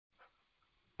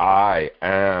I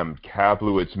am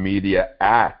Kaplowitz Media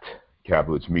at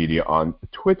Kaplowitz Media on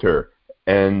Twitter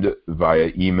and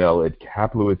via email at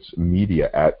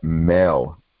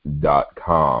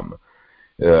kaplowitz@mail.com.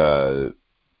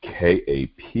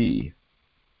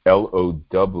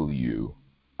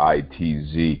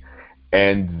 KAPLOWITZ.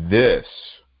 And this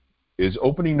is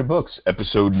Opening the Books,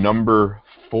 episode number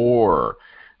 4.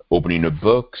 Opening the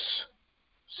Books,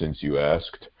 since you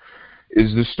asked,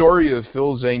 is the story of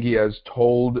Phil Zanghi as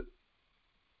told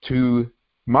to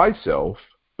myself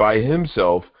by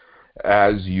himself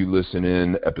as you listen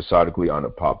in episodically on a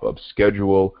pop-up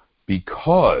schedule,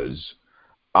 because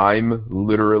I'm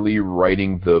literally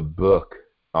writing the book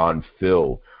on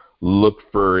Phil. Look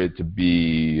for it to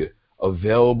be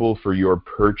available for your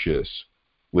purchase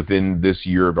within this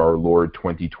year of our Lord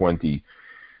 2020.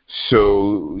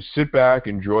 So sit back,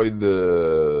 enjoy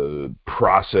the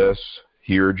process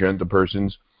here, gentle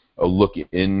persons, a look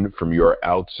in from your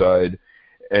outside.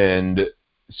 And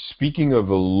speaking of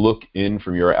a look in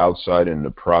from your outside and the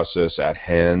process at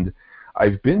hand,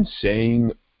 I've been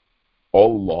saying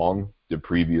all along, the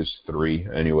previous 3,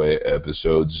 anyway,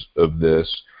 episodes of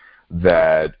this,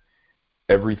 that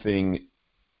everything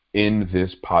in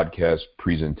this podcast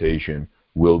presentation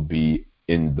will be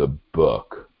in the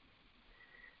book.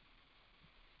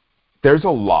 There's a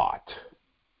lot.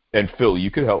 And Phil, you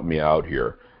could help me out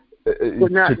here. But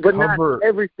not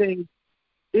everything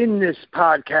in this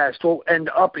podcast will end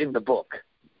up in the book.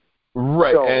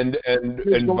 Right, so and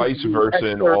vice versa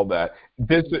and all that.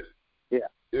 This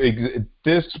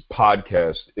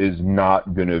podcast is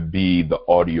not going to be the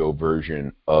audio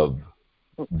version of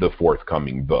the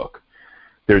forthcoming book.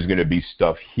 There's going to be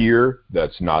stuff here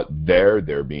that's not there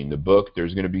being the book.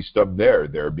 There's going to be stuff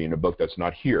there being a book that's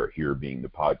not here being the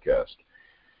podcast.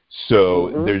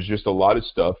 So there's just a lot of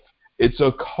stuff. It's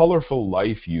a colorful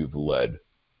life you've led,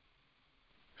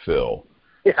 Phil.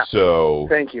 Yeah. So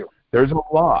thank you. There's a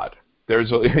lot.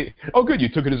 Oh, good. You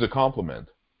took it as a compliment.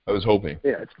 I was hoping.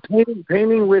 Yeah, it's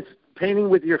painting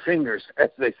with your fingers, as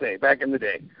they say back in the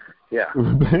day. Yeah.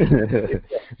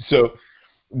 So,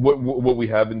 what we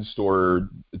have in store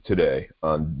today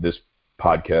on this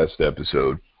podcast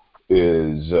episode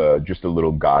is just a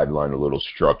little guideline, a little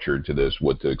structure to this,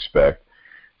 what to expect.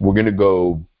 We're going to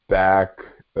go back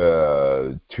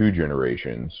 2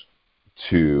 generations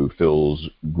to Phil's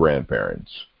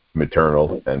grandparents,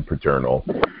 maternal and paternal.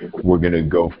 We're going to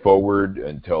go forward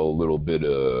and tell a little bit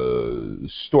of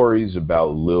stories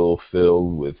about Lil Phil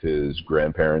with his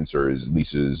grandparents, or at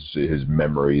least his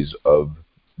memories of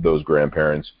those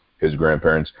grandparents, his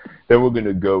grandparents. Then we're going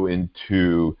to go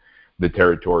into the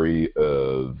territory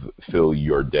of Phil,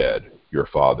 your dad, your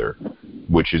father,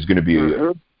 which is going to be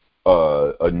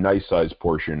a nice-sized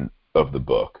portion of the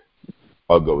book.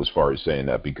 I'll go as far as saying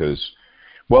that because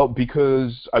I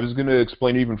was going to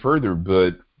explain it even further,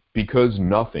 but because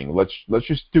nothing. Let's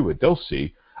just do it. They'll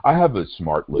see. I have a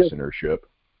smart listenership,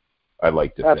 I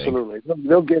like to think. Absolutely.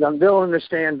 They'll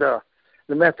understand the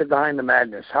method behind the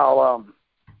madness, how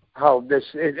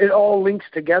it all links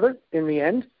together in the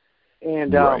end.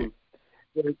 And right.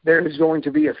 There is going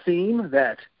to be a theme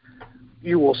that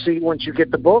you will see once you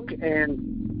get the book,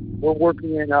 and we're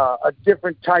working in a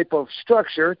different type of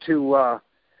structure to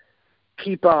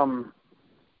keep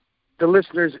the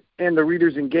listeners and the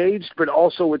readers engaged, but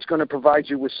also it's going to provide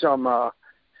you with some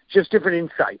just different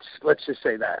insights, let's just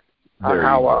say that, on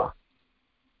how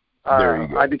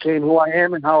I became who I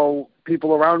am and how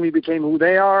people around me became who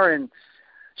they are, and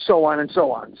so on and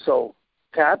so on. So,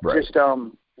 Cap, right.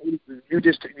 you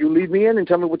lead me in and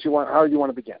tell me what you want, how you want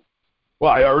to begin.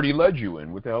 Well, I already led you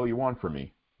in. What the hell you want from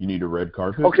me? You need a red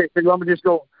carpet? Okay, so I'm going to just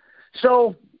go.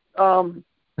 So,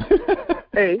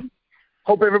 hey,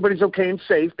 hope everybody's okay and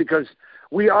safe, because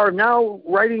we are now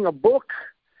writing a book,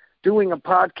 doing a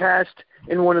podcast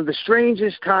in one of the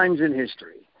strangest times in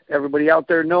history. Everybody out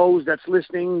there knows that's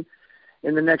listening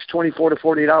in the next 24 to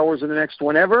 48 hours, in the next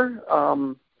whenever.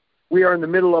 We are in the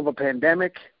middle of a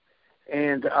pandemic,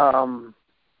 and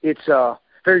it's a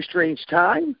very strange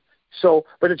time. So,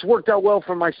 but it's worked out well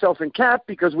for myself and Cap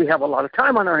because we have a lot of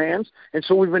time on our hands, and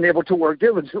so we've been able to work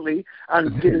diligently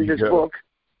on getting this book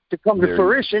to come to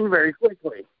fruition very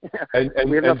quickly. And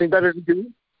we have nothing better to do.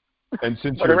 And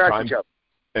since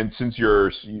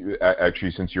you're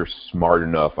smart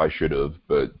enough, I should have,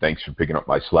 but thanks for picking up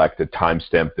my slack, to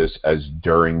timestamp this as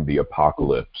during the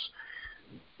apocalypse.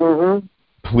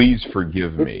 Please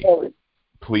forgive me.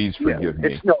 Please forgive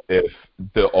me if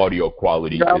the audio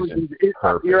quality isn't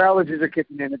perfect. Your allergies are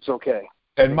kicking in. It's okay.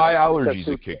 And my allergies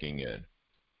are kicking in.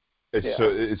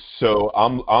 So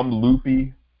I'm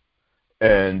loopy,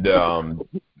 and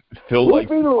Phil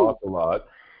likes to talk a lot.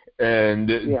 And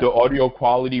the audio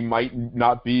quality might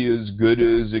not be as good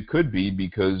as it could be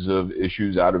because of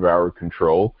issues out of our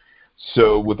control.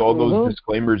 So with all those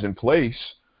disclaimers in place,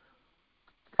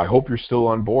 I hope you're still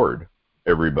on board,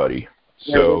 everybody.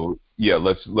 So yeah,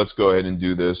 let's go ahead and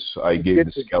do this. I gave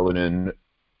the skeleton.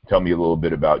 Tell me a little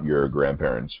bit about your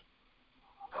grandparents.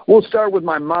 We'll start with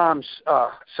my mom's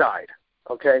side,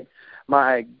 okay?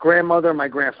 My grandmother, my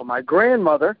grandfather. My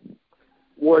grandmother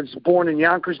was born in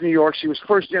Yonkers, New York. She was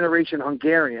first-generation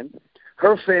Hungarian.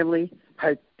 Her family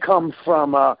had come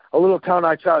from a little town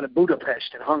outside of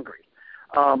Budapest in Hungary.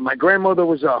 My grandmother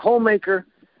was a homemaker,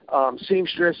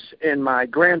 seamstress, and my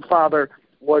grandfather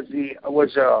was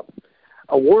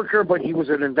a worker, but he was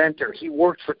an inventor. He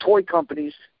worked for toy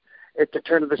companies at the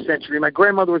turn of the century. My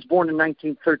grandmother was born in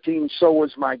 1913. So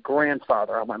was my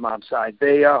grandfather on my mom's side.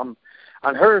 They, on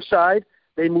her side,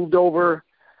 they moved over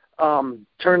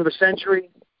turn of the century.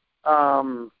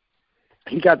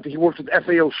 He worked with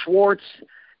FAO Schwartz.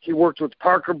 He worked with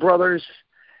Parker Brothers.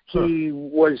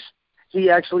 He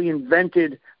actually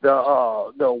invented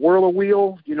the whirler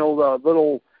wheel. You know, the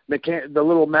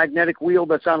little magnetic wheel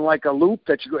that's on like a loop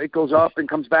it goes up and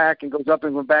comes back and goes up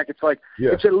and comes back. It's like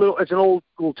it's an old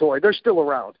school toy. They're still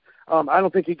around. I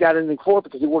don't think he got anything for it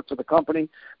because he worked for the company.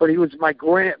 But he was my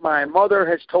mother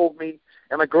has told me,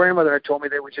 and my grandmother had told me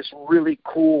they were just really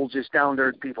cool, just down to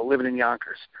earth people living in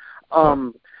Yonkers.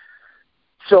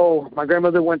 So my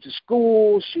grandmother went to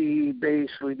school. She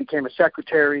basically became a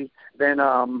secretary. Then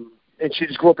and she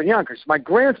just grew up in Yonkers. My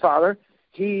grandfather,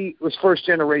 he was first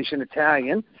generation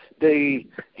Italian. I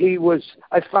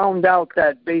found out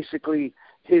that basically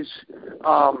his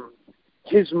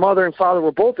mother and father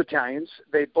were both Italians.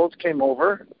 They both came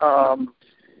over.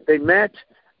 They met.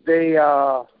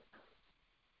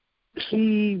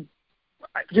 He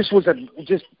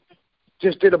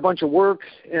just did a bunch of work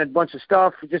and a bunch of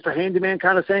stuff, just a handyman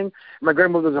kind of thing. My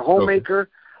grandmother was a homemaker.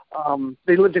 Okay.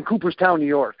 They lived in Cooperstown, New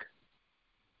York.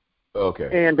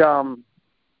 Okay. And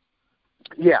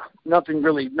nothing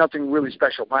really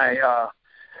special.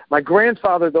 My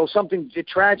grandfather, though, something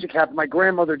tragic happened. My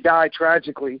grandmother died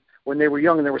tragically when they were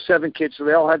young, and there were 7 kids, so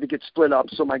they all had to get split up.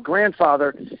 So my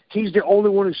grandfather, he's the only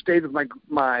one who stayed with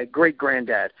my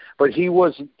great-granddad. But he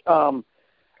was,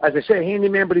 as I say, a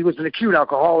handyman, but he was an acute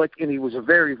alcoholic, and he was a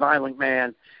very violent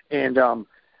man. And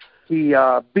he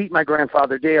beat my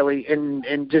grandfather daily, and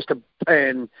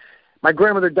my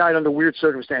grandmother died under weird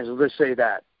circumstances, let's say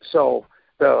that. So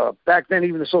back then,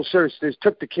 even the social services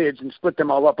took the kids and split them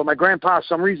all up. But my grandpa, for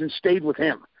some reason, stayed with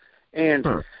him. And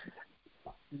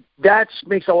that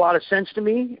makes a lot of sense to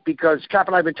me because Cap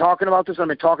and I have been talking about this. I've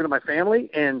been talking to my family,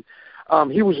 and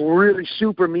he was really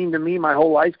super mean to me my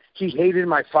whole life. He hated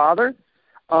my father.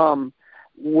 When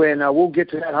we'll get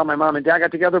to that, how my mom and dad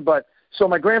got together. But so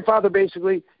my grandfather,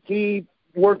 basically, he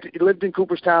lived in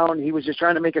Cooperstown. He was just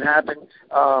trying to make it happen.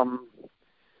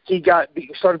 He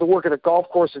started to work at a golf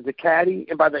course as a caddy,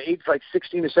 and by the age like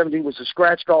 16 or 17 was a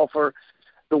scratch golfer.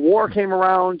 The war came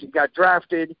around, he got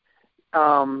drafted.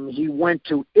 He went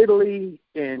to Italy,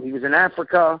 and he was in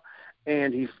Africa,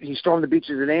 and he stormed the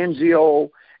beaches at Anzio.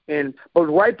 But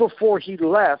right before he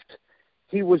left,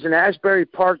 he was in Asbury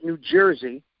Park, New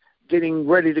Jersey, getting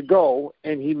ready to go,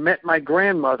 and he met my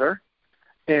grandmother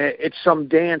at some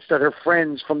dance that her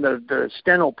friends from the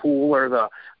steno pool or the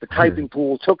typing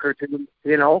pool took her to,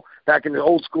 back in the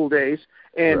old school days.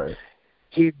 And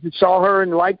he saw her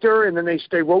and liked her, and then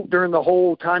they wrote during the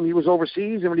whole time he was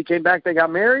overseas. And when he came back, they got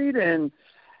married and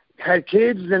had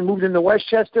kids, then moved into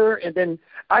Westchester. And then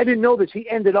I didn't know this. He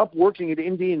ended up working at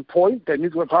Indian Point, the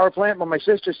nuclear power plant. But my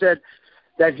sister said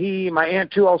that my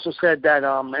aunt too also said that,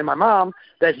 and my mom,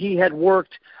 that he had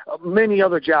worked many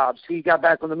other jobs. He got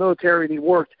back from the military, and he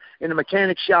worked in a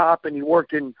mechanic shop, and he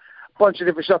worked in a bunch of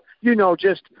different stuff.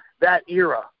 Just that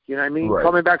era, you know what I mean? Right.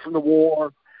 Coming back from the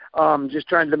war, just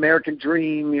trying the American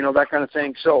dream, that kind of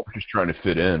thing. So just trying to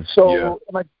fit in. So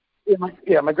my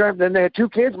then they had 2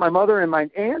 kids, my mother and my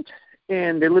aunt,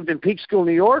 and they lived in Peekskill,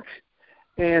 New York,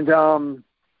 and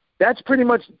that's pretty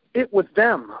much it with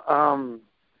them.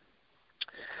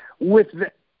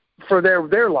 For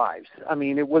their lives. I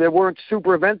mean, they weren't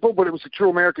super eventful, but it was a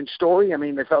true American story. I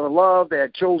mean, they fell in love, they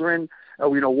had children,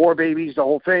 war babies, the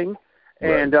whole thing.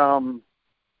 Right. And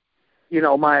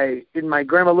my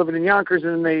grandma living in Yonkers,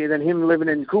 and then him living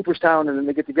in Cooperstown, and then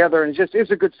they get together, and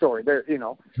it's a good story.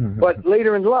 But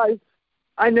later in life,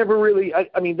 I never really.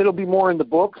 I mean, there'll be more in the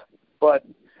book, but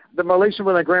the relation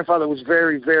with my grandfather was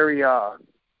very, very,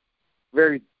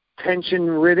 very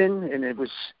tension-ridden, and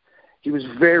he was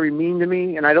very mean to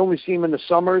me, and I'd only see him in the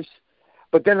summers.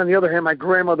 But then on the other hand, my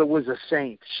grandmother was a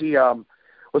saint. She,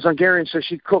 was Hungarian, so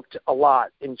she cooked a lot,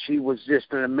 and she was just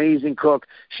an amazing cook.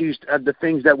 She used the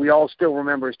things that we all still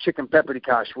remember is chicken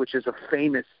paprikash, which is a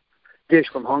famous dish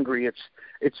from Hungary.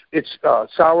 It's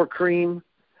sour cream,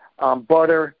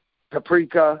 butter,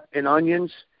 paprika, and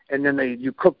onions, and then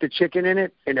you cook the chicken in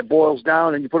it, and it boils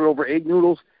down, and you put it over egg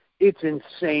noodles. It's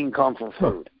insane comfort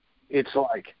food. It's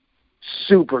like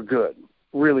super good,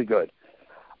 really good.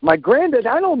 My granddad,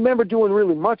 I don't remember doing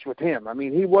really much with him. I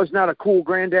mean, he was not a cool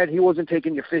granddad. He wasn't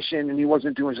taking you fishing, and he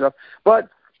wasn't doing stuff. But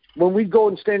when we'd go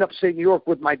and stay in upstate New York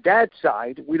with my dad's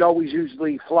side, we'd always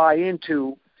usually fly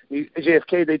into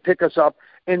JFK. They'd pick us up,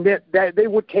 and they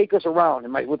would take us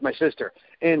around with my sister.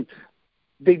 And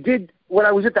they did, when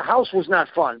I was at the house was not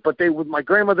fun, but my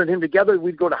grandmother and him together,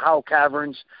 we'd go to Howe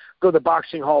Caverns, go to the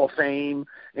Boxing Hall of Fame,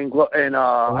 and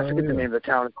I forget the name of the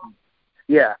town.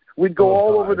 Yeah, we'd go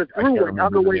all over the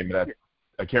thruway.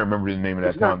 I can't remember the name of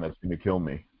that town. That's going to kill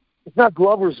me. It's not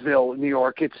Gloversville, New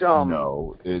York. It's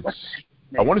no, it's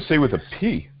I want to say with a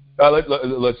P.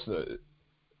 Let's.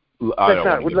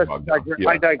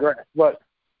 I digress. But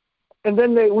and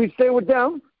then we stay with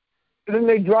them, and then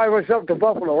they drive us up to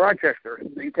Buffalo, Rochester,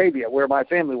 Batavia, where my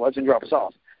family was, and drop us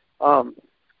off.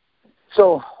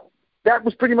 So that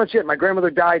was pretty much it. My grandmother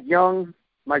died young.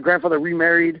 My grandfather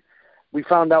remarried. We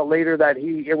found out later that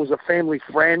it was a family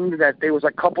friend, that there was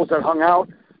couples that hung out.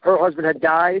 Her husband had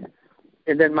died,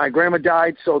 and then my grandma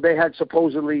died, so they had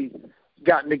supposedly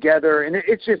gotten together. And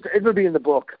it'll be in the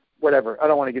book, whatever. I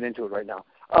don't want to get into it right now.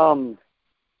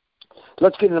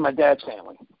 Let's get into my dad's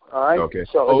family, all right? Okay.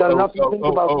 So is that enough to think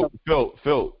about?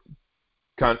 Phil,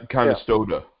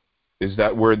 Conestoga. Is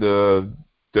that where the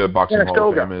Boxing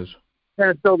Hall of Fame is?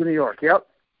 Conestoga, New York, yep.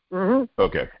 Mm-hmm.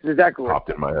 Okay. Exactly. Popped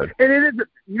in my head. And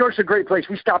New York's a great place.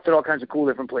 We stopped at all kinds of cool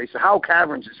different places. Howe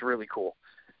Caverns is really cool.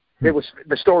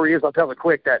 The story is, I'll tell it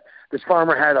quick, that this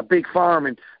farmer had a big farm,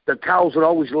 and the cows would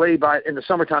always lay in the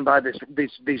summertime by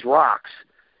these rocks.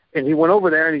 And he went over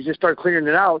there and he just started clearing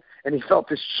it out, and he felt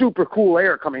this super cool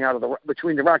air coming out of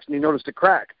between the rocks, and he noticed a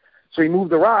crack. So he moved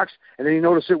the rocks, and then he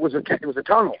noticed it was a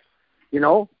tunnel. You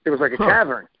know, it was like a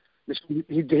cavern.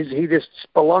 He just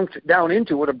spelunked down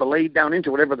into it, or belayed down into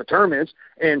whatever the term is,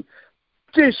 and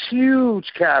just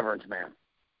huge caverns, man.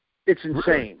 It's insane.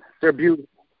 Really? They're beautiful.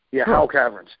 Yeah, Howe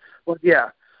Caverns. Well,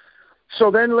 yeah.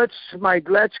 So then let's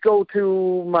go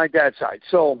to my dad's side.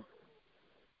 So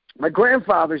my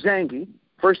grandfather, Zangi,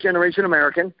 first generation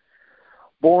American,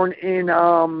 born in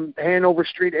Hanover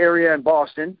Street area in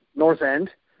Boston, North End,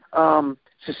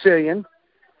 Sicilian.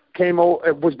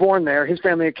 Was born there. His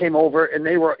family came over, and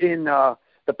they were in the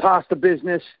pasta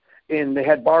business, and they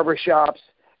had barber shops,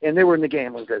 and they were in the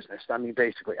gambling business. I mean,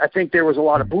 basically, I think there was a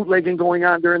lot of bootlegging going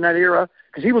on during that era,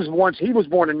 because he was born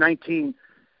in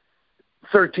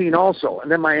 1913 also,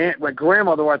 and then my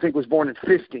grandmother, I think, was born in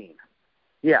 15.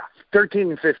 Yeah,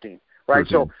 13 and 15, right?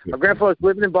 13, so 15. My grandfather was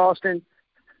living in Boston,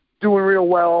 doing real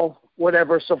well,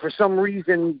 whatever. So for some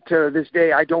reason, to this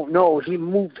day, I don't know, he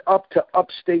moved up to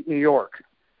upstate New York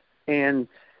and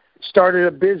started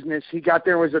a business. He got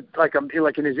there, was like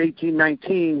in his 18,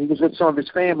 19, he was with some of his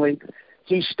family.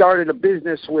 He started a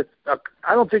business with, I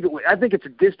think it's a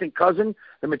distant cousin,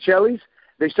 the Michellis.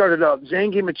 They started a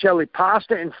Zangi Michelli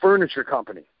Pasta and Furniture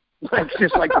Company.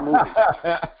 Just like the movie.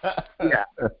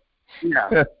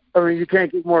 Yeah. I mean, you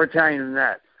can't get more Italian than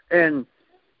that. And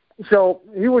so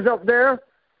he was up there.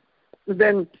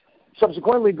 Then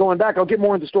subsequently going back, I'll get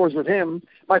more into stories with him.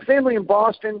 My family in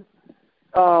Boston,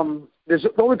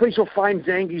 the only place you'll find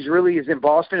Zangis really is in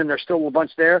Boston, and there's still a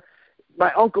bunch there.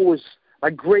 My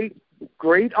great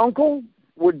uncle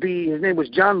would be, his name was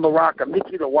John LaRocca,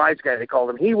 Mickey the Wise Guy, they called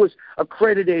him. He was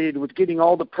accredited with getting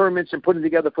all the permits and put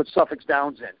Suffolk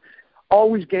Downs in.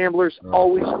 Always gamblers,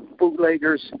 always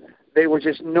bootleggers. They were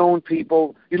just known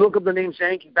people. You look up the name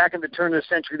Zangi, back in the turn of the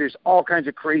century, there's all kinds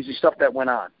of crazy stuff that went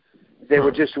on. They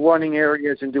were just running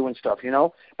areas and doing stuff, you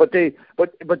know. But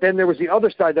then there was the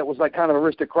other side that was like kind of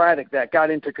aristocratic, that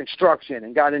got into construction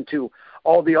and got into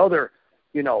all the other,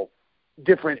 you know,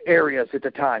 different areas at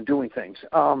the time doing things.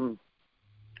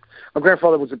 My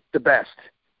grandfather was the best.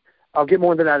 I'll get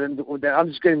more into that. I'm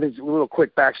just getting this little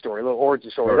quick backstory, a little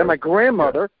origin story. Right. Then my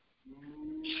grandmother,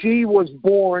 she was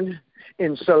born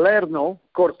in Salerno,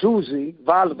 Cortuzzi,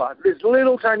 Valva, this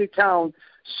little tiny town,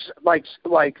 like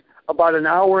about an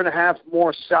hour and a half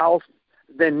more south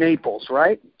than Naples,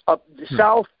 right? Up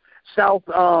south,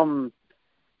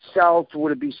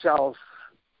 would it be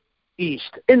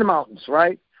southeast, in the mountains,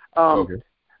 right?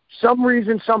 Some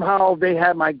reason, somehow, they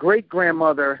had my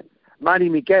great-grandmother,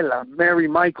 Mary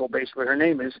Michael, basically her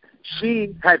name is,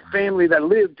 she had family that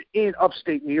lived in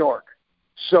upstate New York.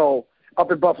 So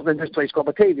up in Buffalo, in this place called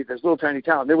Batavia, this little tiny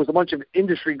town. There was a bunch of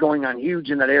industry going on huge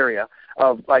in that area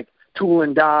of like tool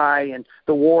and die, and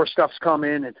the war stuff's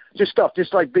coming, and just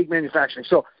like big manufacturing.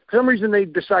 So for some reason they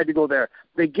decide to go there.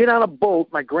 They get on a boat,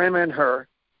 my grandma and her,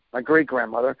 my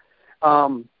great-grandmother,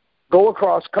 go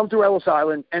across, come through Ellis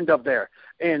Island, end up there.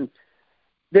 And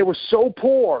they were so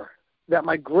poor that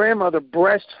my grandmother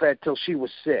breastfed till she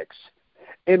was 6.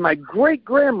 And my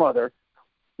great-grandmother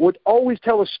would always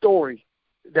tell a story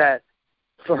that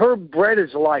for her, bread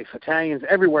is life. Italians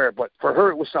everywhere, but for her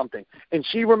it was something. And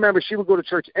she remembers she would go to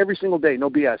church every single day, no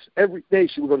BS. Every day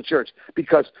she would go to church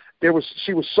because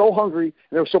she was so hungry and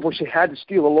there was so poor she had to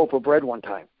steal a loaf of bread one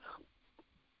time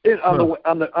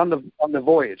on the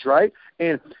voyage, right?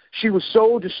 And she was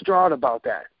so distraught about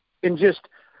that. And just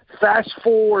fast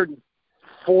forward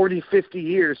 40, 50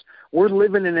 years, we're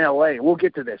living in L.A. We'll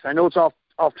get to this. I know it's off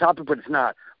topic, but it's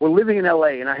not. We're living in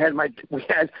L.A. and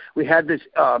we had this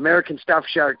American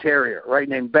Staffordshire Terrier, right,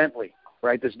 named Bentley,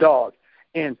 right, this dog.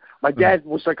 And my dad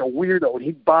was like a weirdo, and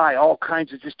he'd buy all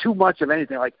kinds of, just too much of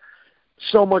anything, like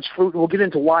so much fruit. We'll get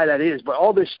into why that is, but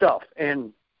all this stuff.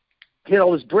 And he had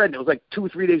all this bread, and it was like 2 or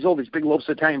 3 days old, these big loaves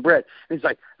of Italian bread. And he's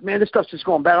like, man, this stuff's just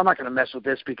going bad. I'm not going to mess with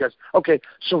this because, okay,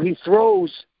 so he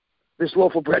throws this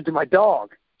loaf of bread to my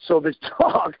dog. So this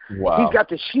dog, wow. He's got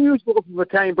this huge loaf of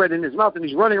Italian bread in his mouth, and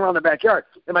he's running around the backyard.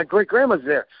 And my great-grandma's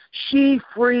there. She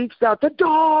freaks out. The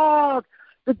dog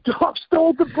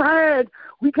stole the bread.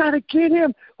 We got to get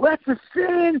him. That's a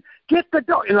sin. Get the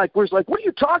dog. And we're like, what are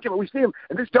you talking about? We see him,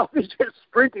 and this dog is just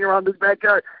sprinting around this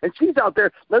backyard, and she's out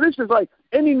there. Now, this is like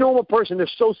any normal person. They're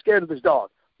so scared of this dog.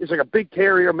 It's like a big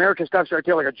terrier, American Staffordshire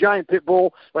Terrier, like a giant pit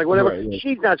bull, like whatever. Right.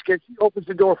 She's not scared. She opens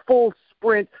the door full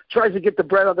sprint, tries to get the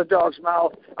bread out of the dog's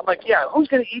mouth. I'm like, yeah, who's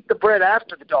going to eat the bread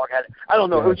after the dog had it? I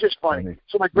don't know. Yeah, it was just funny.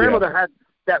 So my grandmother had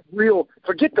that real,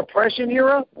 forget Depression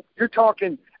era. You're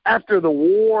talking after the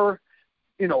war,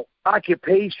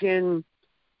 occupation,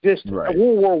 just World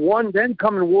War I, then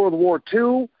coming World War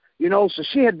II, so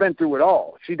she had been through it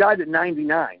all. She died at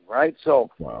 99, right?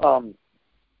 So,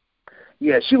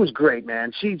 she was great,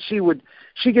 man. She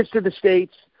gets to the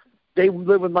States. They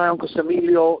live with my Uncle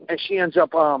Emilio, and she ends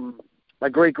up, my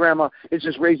great-grandma is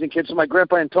just raising kids. So my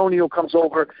grandpa Antonio comes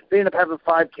over. They end up having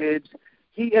 5 kids.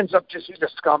 He ends up he's a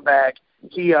scumbag.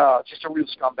 He, just a real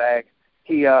scumbag.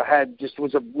 He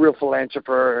was a real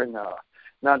philanderer and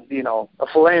not, a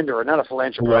philanderer, not a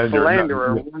philanderer, a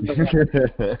philanderer.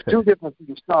 Two different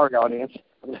things. Sorry, audience.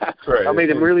 Right. I made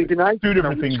him really nice. Two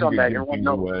different things. Scumbag and one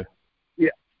away. Yeah.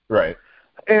 Right.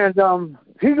 And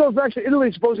he goes back to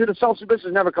Italy. Supposedly the self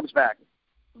business never comes back.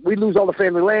 We lose all the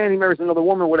family land. He marries another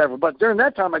woman, whatever. But during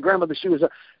that time, my grandmother, she was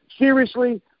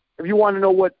seriously. If you want to know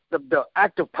what the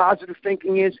act of positive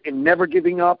thinking is, and never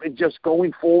giving up and just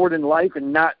going forward in life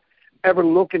and not ever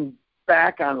looking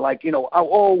back on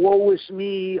oh, woe is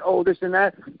me, oh, this and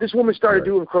that. This woman started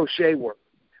doing crochet work,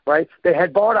 right? They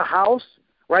had bought a house,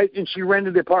 right, and she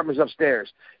rented the apartments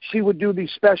upstairs. She would do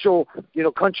these special,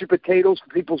 country potatoes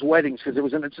for people's weddings because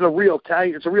it's a real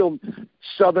Italian, it's a real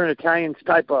Southern Italian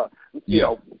type of,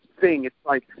 thing. It's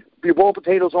like the boiled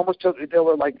potatoes almost till they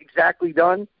were exactly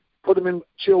done. Put them in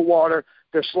chill water.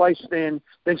 They're sliced thin.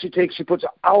 Then she puts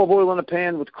olive oil in a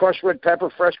pan with crushed red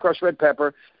pepper, fresh crushed red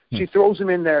pepper. She throws them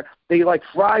in there. They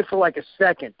fry for a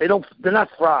second. They're not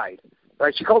fried,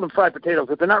 right? She called them fried potatoes,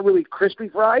 but they're not really crispy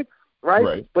fried,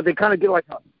 right? But they kind of get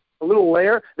a little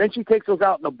layer. Then she takes those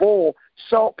out in a bowl,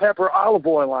 salt, pepper, olive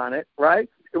oil on it, right?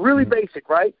 Really basic,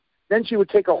 right? Then she would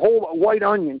take a whole white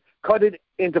onion, cut it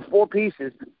into 4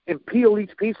 pieces, and peel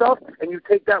each piece off, and you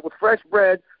take that with fresh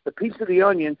bread, the piece of the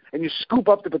onion, and you scoop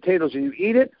up the potatoes and you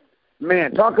eat it.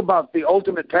 Man, talk about the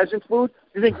ultimate peasant food.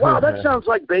 You think, wow, that sounds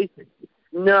like basic.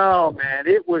 No, man,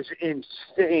 it was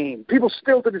insane. People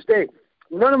still to this day,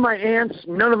 none of my aunts,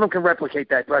 none of them can replicate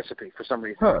that recipe for some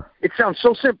reason. Huh. It sounds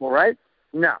so simple, right?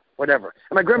 No, whatever.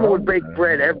 And my grandma would bake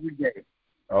bread every day.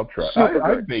 I'll try.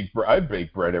 I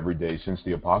bake bread every day since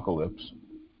the apocalypse.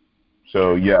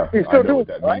 So, yeah, I know what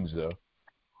that means, though.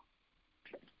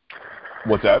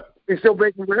 What's that? You still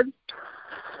baking bread?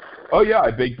 Oh, yeah,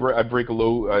 I bake bread. I bake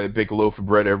a loaf of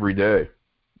bread every day.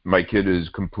 My kid is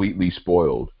completely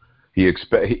spoiled. He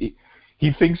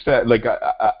thinks that,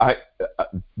 I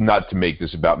not to make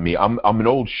this about me, I'm an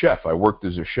old chef. I worked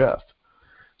as a chef.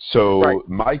 So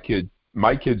my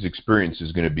kid's experience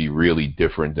is going to be really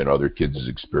different than other kids'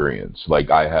 experience.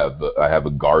 I have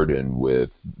a garden with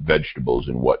vegetables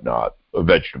and whatnot, a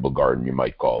vegetable garden you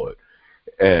might call it,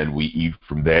 and we eat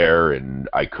from there. And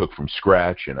I cook from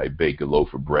scratch, and I bake a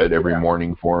loaf of bread every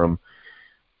morning for him.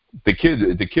 The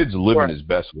kid's living his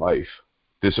best life.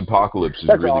 This apocalypse is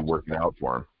really working out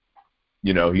for him.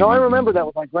 I remember that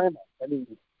with my grandma. I mean,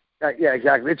 yeah,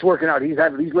 exactly. It's working out. He's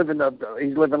living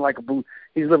like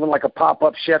a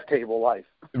pop-up chef table life.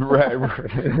 Right.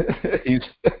 He's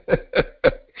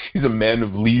he's a man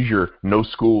of leisure, no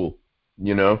school.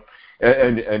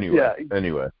 And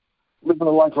anyway. Living a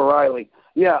life of Riley.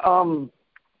 Yeah.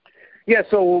 Yeah.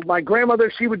 So my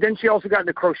grandmother, she also got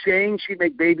into crocheting. She'd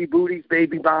make baby booties,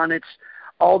 baby bonnets,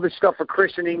 all this stuff for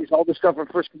christenings, all this stuff for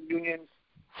first communions.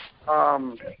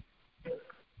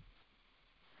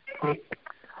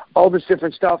 All this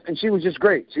different stuff, and she was just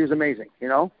great. She was amazing,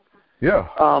 Yeah,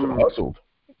 hustled.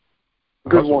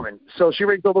 Good woman. So she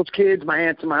raised all those kids, my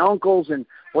aunts and my uncles and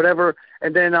whatever.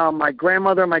 And then my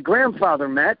grandmother and my grandfather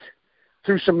met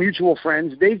through some mutual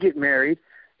friends. They get married.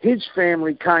 His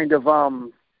family kind of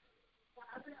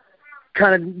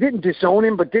didn't disown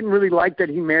him, but didn't really like that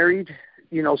he married,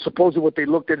 supposedly what they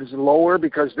looked at as lower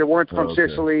because they weren't from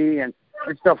Sicily and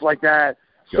stuff like that.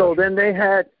 Gotcha. So then they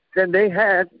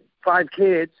had 5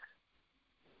 kids.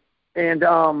 And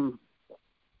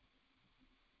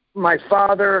my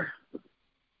father,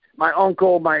 my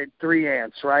uncle, my 3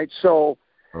 aunts, right? So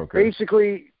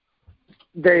basically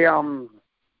they I'm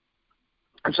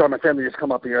sorry, my family just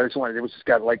come up here. It just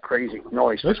got like crazy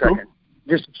noise for a second. Cool.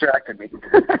 Just distracted me.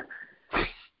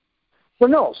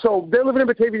 So they're living in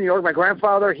Batavia, New York. My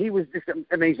grandfather, he was just an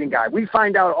amazing guy. We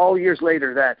find out all years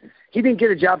later that he didn't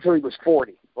get a job till he was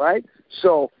 40, right?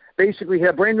 So basically, he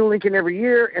had a brand new Lincoln every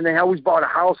year, and they always bought a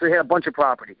house. They had a bunch of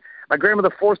property. My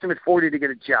grandmother forced him at 40 to get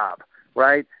a job,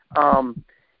 right?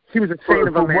 He was a saint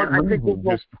of a man. I think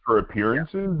just for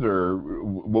appearances, or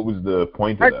what was the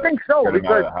point of that? I think so,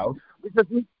 because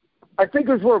I think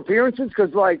it was for appearances.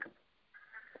 Because like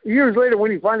years later,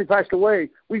 when he finally passed away,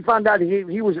 we found out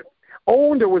he was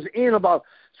owned or was in about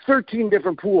 13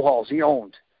 different pool halls. He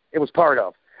owned. It was part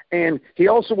of. And he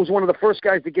also was one of the first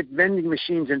guys to get vending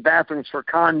machines in bathrooms for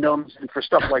condoms and for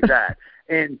stuff like that.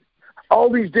 And all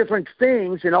these different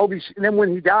things and then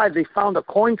when he died, they found a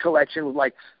coin collection with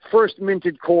like first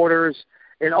minted quarters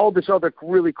and all this other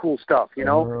really cool stuff, Okay.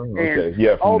 And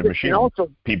from the machine. Also,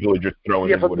 people are just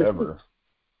throwing in whatever.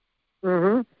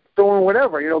 Throwing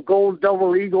whatever, gold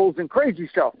double eagles and crazy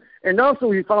stuff. And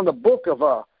also he found a book of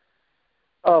a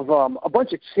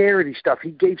bunch of charity stuff.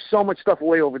 He gave so much stuff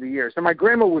away over the years. And my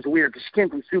grandma was weird because she came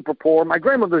from super poor. My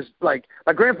grandfather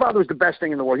was the best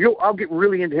thing in the world. I'll get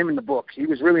really into him in the book. He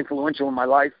was really influential in my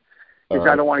life. Because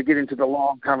I don't want to get into the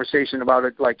long conversation about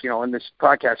it, in this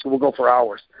podcast. So we'll go for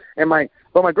hours. But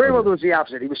my grandmother was the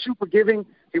opposite. He was super giving.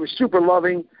 He was super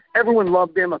loving. Everyone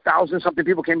loved him. 1,000-something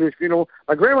people came to his funeral.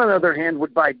 My grandma, on the other hand,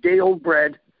 would buy day-old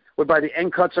bread, would buy the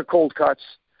end cuts or cold cuts,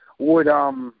 would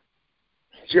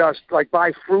just like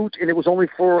buy fruit, and it was only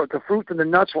for the fruit and the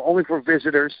nuts were only for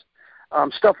visitors,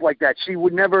 stuff like that. She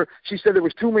said there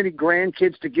was too many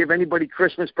grandkids to give anybody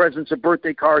Christmas presents or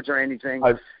birthday cards or anything.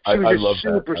 I love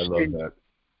that.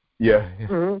 Yeah.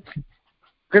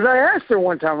 Because I asked her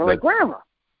one time, I'm like, Grandma,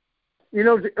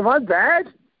 am I bad?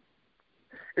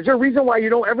 Is there a reason why you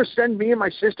don't ever send me and my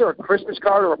sister a Christmas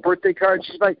card or a birthday card?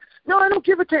 She's like, no, I don't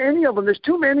give it to any of them. There's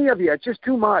too many of you. It's just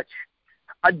too much.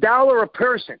 $1 a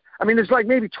person. I mean, there's like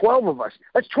maybe 12 of us.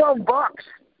 That's $12.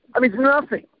 I mean, it's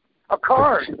nothing. A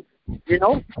card,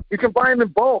 you can buy them in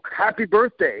bulk. Happy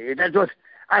birthday. And that's what,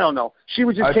 I don't know. She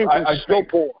was just came from so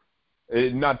poor.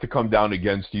 Not to come down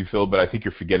against you, Phil, but I think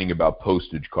you're forgetting about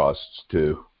postage costs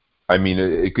too. I mean,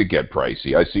 it could get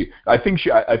pricey. I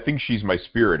think she's my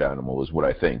spirit animal, is what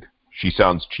I think. She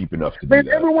sounds cheap enough to do that.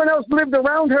 Everyone else lived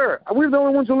around her. We were the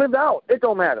only ones who lived out. It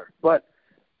don't matter. But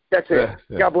that's it.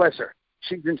 Yeah. God bless her.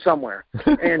 She's in somewhere.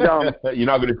 And you're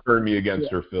not going to turn me against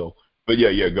her, Phil. But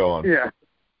yeah, go on. Yeah,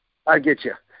 I get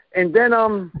you. And then,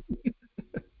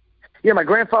 my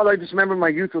grandfather, I just remember my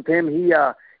youth with him.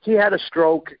 He had a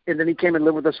stroke, and then he came and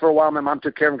lived with us for a while. My mom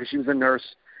took care of him because she was a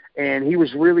nurse. And he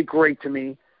was really great to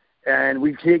me. And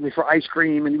we'd take me for ice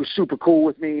cream, and he was super cool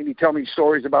with me, and he'd tell me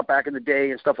stories about back in the day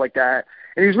and stuff like that.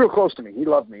 And he was real close to me. He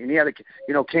loved me, and he had a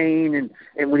cane,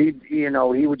 and when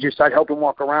he would just, I'd help him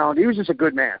walk around. He was just a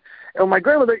good man. And my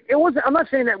grandmother, I'm not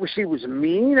saying that she was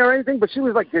mean or anything, but she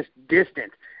was like this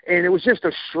distant, and it was just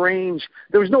a strange.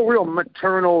 There was no real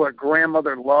maternal or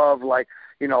grandmother love, like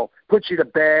put you to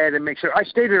bed and make sure. I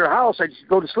stayed at her house. I just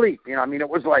go to sleep. I mean, it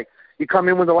was like you come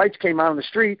in when the lights came on the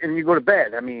street, and you go to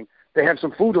bed. I mean, they have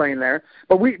some food laying there.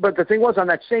 But the thing was, on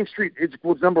that same street, it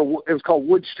was called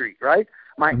Wood Street, right?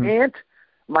 My aunt,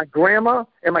 my grandma,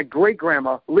 and my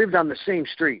great-grandma lived on the same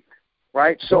street,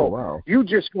 right? So you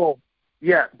just go,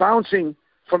 bouncing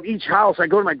from each house. I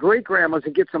go to my great-grandma's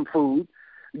and get some food,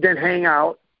 then hang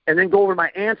out, and then go over to my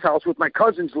aunt's house with my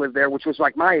cousins live there, which was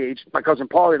like my age. My cousin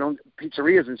Paul, they owned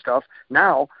pizzerias and stuff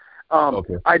now.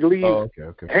 Okay. I'd leave,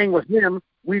 Okay. hang with him.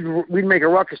 We'd make a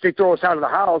ruckus. They'd throw us out of the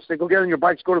house. They'd go get on your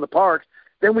bikes, go to the park.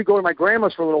 Then we'd go to my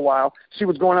grandma's for a little while, see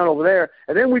what's going on over there.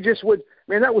 And then we just would,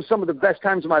 man, that was some of the best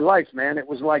times of my life, man. It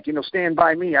was like, stand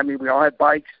by me. I mean, we all had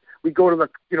bikes. We'd go to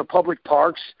the, public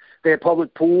parks. They had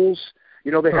public pools.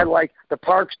 They had like the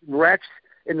parks and recs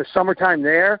in the summertime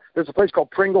there. There's a place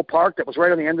called Pringle Park that was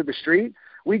right on the end of the street.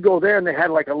 We'd go there and they had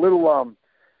like a little,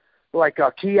 like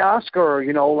a kiosk or,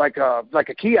 like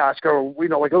a kiosk or,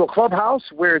 like a little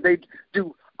clubhouse where they'd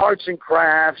do arts and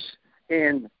crafts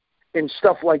and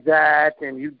stuff like that,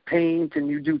 and you paint and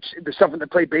you do the stuff and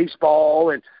play baseball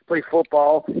and play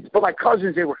football. But my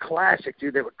cousins, they were classic,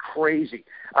 dude. They were crazy.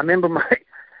 I remember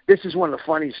this is one of the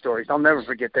funny stories. I'll never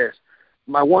forget this.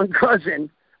 My one cousin,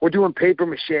 we're doing paper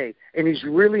mache, and he's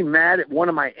really mad at one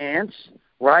of my aunts,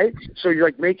 right? So you're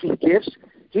like making gifts.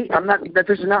 This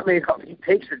is not made up. He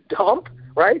takes a dump,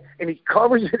 right, and he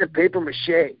covers it in paper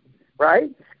mache, right?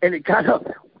 And it kind of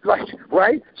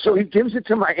right? So he gives it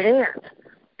to my aunt.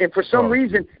 And for some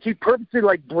reason, he purposely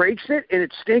breaks it, and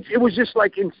it stinks. It was just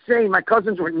insane. My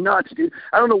cousins were nuts, dude.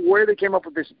 I don't know where they came up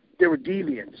with this. They were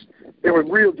deviants. They were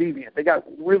real deviant. They got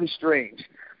really strange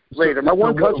later. My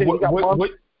one cousin, he got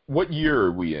what year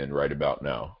are we in right about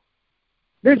now?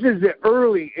 This is the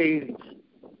early 80s.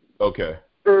 Okay.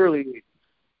 Early 80s.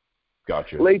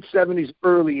 Gotcha. Late 70s,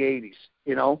 early 80s,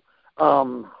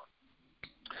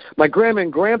 My grandma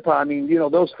and grandpa, I mean,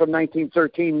 those from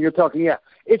 1913, you're talking,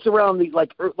 it's around the,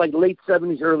 late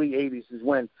 70s, early 80s is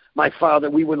when my father,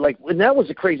 we would, and that was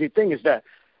the crazy thing is that,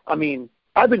 I mean,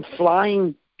 I've been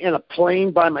flying in a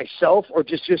plane by myself or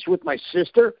just with my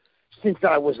sister since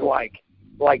I was,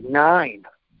 9,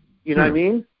 you know what I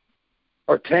mean?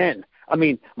 Or 10. I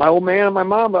mean, my old man and my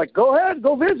mom were like, go ahead,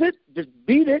 go visit, just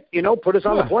beat it, put us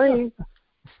on the plane.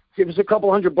 Give us a couple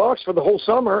 $100 for the whole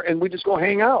summer, and we just go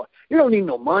hang out. You don't need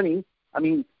no money. I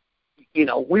mean,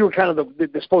 we were kind of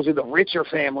supposedly the richer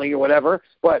family or whatever.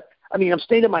 But I mean, I'm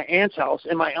staying at my aunt's house,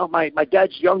 and my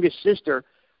dad's youngest sister,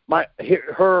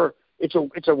 it's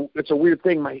a weird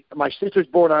thing. My sister's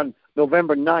born on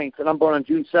November 9th, and I'm born on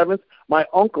June 7th. My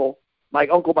uncle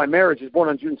by marriage is born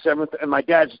on June 7th, and my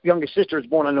dad's youngest sister is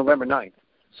born on November 9th.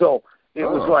 So it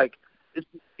was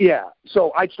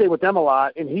so I'd stay with them a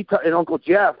lot, and and Uncle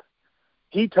Jeff,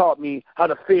 he taught me how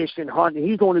to fish and hunt, and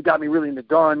he's the one who got me really into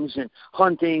guns and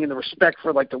hunting and the respect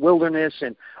for the wilderness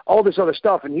and all this other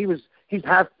stuff. And he's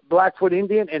half Blackfoot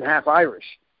Indian and half Irish.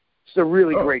 He's a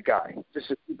really great guy, just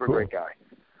a super great guy.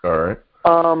 All right.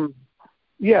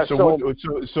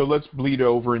 So let's bleed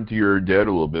over into your dad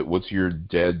a little bit. What's your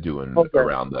dad doing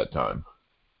around that time?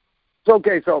 So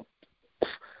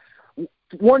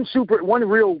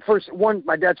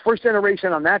my dad's first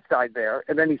generation on that side there,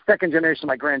 and then he's second generation on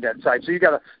my granddad's side. So you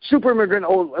got a super immigrant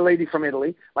old lady from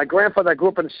Italy. My grandfather grew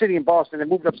up in a city in Boston and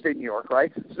moved upstate New York,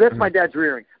 right? So that's my dad's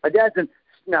rearing. My dad's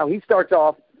now he starts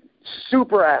off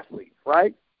super athlete,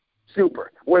 right?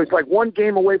 Super. Where it's one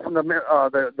game away from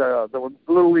the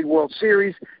Little League World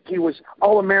Series. He was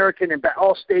All-American and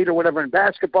All-State or whatever in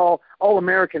basketball,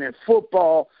 All-American in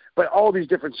football, but all these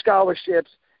different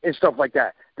scholarships and stuff like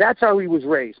that. That's how he was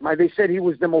raised. They said he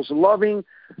was the most loving,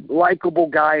 likable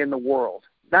guy in the world.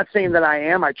 Not saying that I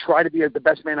am. I try to be the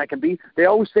best man I can be. They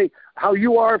always say, how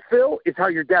you are, Phil, is how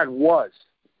your dad was,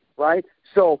 right?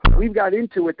 So we've got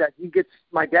into it that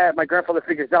my grandfather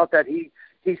figures out that he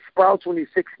sprouts when he's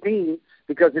 16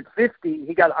 because at 50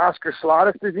 he got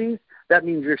Osgood-Schlatter's disease. That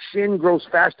means your shin grows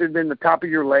faster than the top of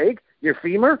your leg, your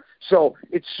femur. So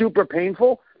it's super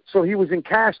painful. So he was in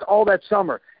cast all that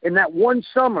summer. In that one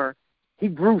summer, he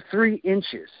grew 3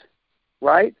 inches,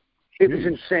 right? It was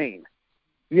insane.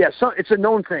 Yeah, so it's a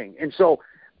known thing. And so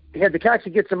he had the cast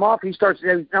that gets him off.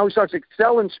 Now he starts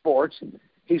excelling sports.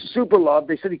 He's super loved.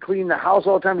 They said he cleaned the house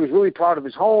all the time. He was really proud of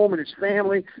his home and his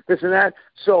family, this and that.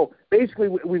 So basically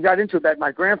we got into that.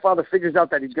 My grandfather figures out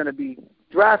that he's going to be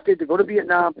drafted to go to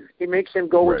Vietnam. He makes him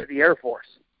go into the Air Force,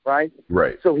 right?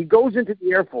 Right. So he goes into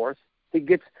the Air Force. He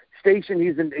gets stationed.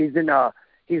 He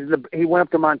went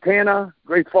up to Montana,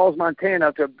 Great Falls,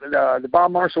 Montana, to the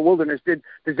Bob Marshall Wilderness, did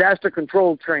disaster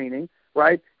control training,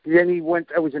 right? Then he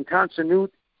I was in Tonsanut.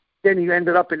 Then he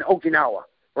ended up in Okinawa,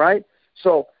 right?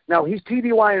 So now he's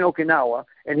TDY in Okinawa,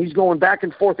 and he's going back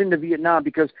and forth into Vietnam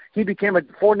because he became a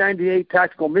 498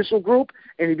 Tactical Missile Group,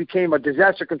 and he became a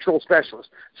disaster control specialist.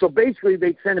 So basically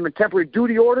they'd send him in temporary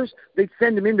duty orders. They'd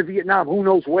send him into Vietnam, who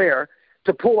knows where,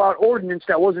 to pull out ordnance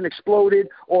that wasn't exploded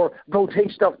or go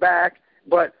take stuff back.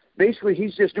 But basically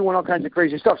he's just doing all kinds of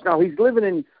crazy stuff. Now he's living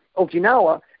in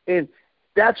Okinawa, and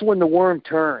that's when the worm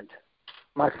turned.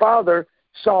 My father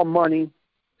saw money,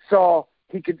 saw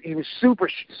He was super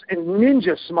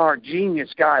ninja smart,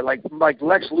 genius guy, like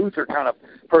Lex Luthor kind of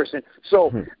person.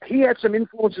 So he had some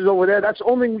influences over there. That's the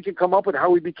only thing we can come up with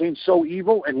how he became so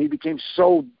evil and he became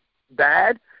so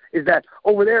bad is that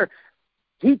over there,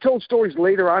 he told stories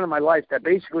later on in my life that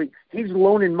basically he's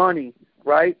loaning money,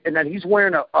 right, and that he's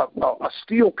wearing a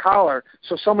steel collar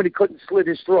so somebody couldn't slit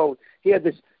his throat. He had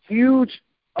this huge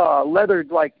leather,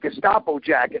 like Gestapo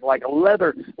jacket, like a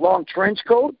leather long trench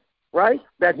coat, right,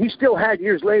 that he still had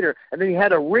years later. And then he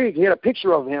had a rig. He had a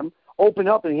picture of him open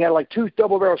up, and he had like 2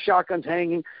 double-barrel shotguns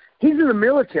hanging. He's in the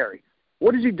military.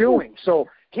 What is he doing? So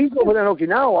he's over there in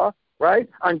Okinawa, right,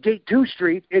 on Gate 2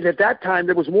 Street, and at that time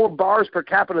there was more bars per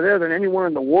capita there than anywhere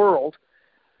in the world,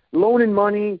 loaning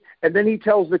money, and then he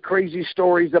tells the crazy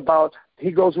stories about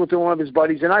he goes with one of his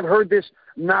buddies. And I've heard this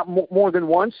not more than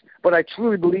once, but I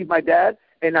truly believe my dad,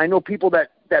 and I know people that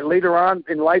later on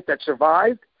in life that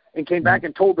survived and came back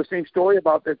and told the same story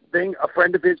about this thing. A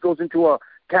friend of his goes into a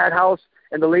cat house,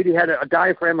 and the lady had a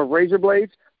diaphragm of razor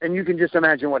blades, and you can just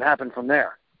imagine what happened from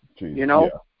there. Jeez, you know?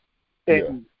 Yeah.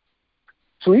 And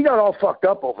so he got all fucked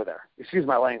up over there. Excuse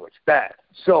my language. Bad.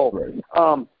 So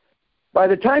by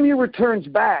the time he returns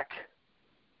back,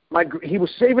 he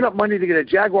was saving up money to get a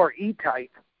Jaguar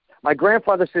E-Type. My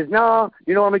grandfather says, "No,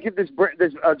 I'm gonna get this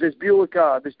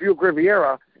Buick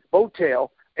Riviera boat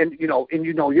tail, and you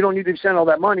don't need to send all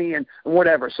that money and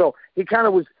whatever." So he kind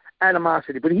of was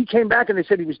animosity, but he came back and they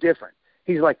said he was different.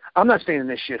 He's like, "I'm not staying in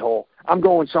this shithole. I'm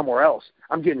going somewhere else.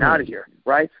 I'm getting out of here."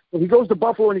 Right? So he goes to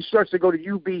Buffalo and he starts to go to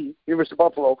UB, University of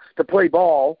Buffalo, to play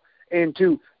ball and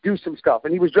to do some stuff.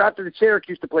 And he was drafted to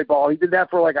Syracuse to play ball. He did that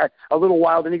for like a little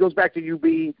while. Then he goes back to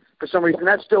UB for some reason.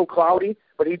 That's still cloudy,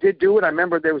 but he did do it. I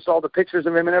remember there was all the pictures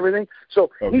of him and everything.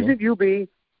 So he's at UB.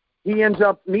 He ends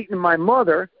up meeting my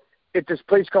mother at this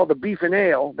place called the Beef and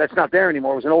Ale. That's not there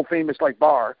anymore. It was an old famous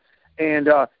bar. And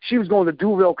she was going to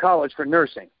Duville College for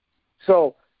nursing.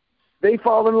 So they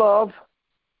fall in love.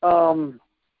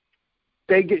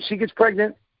 She gets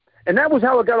pregnant. And that was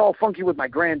how it got all funky with my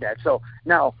granddad. So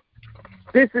now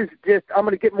this is just, I'm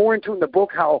going to get more into in the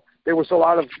book how there was a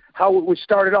lot of, how it was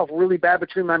started off really bad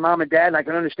between my mom and dad, and I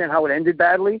can understand how it ended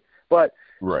badly. But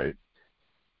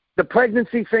the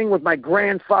pregnancy thing with my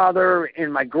grandfather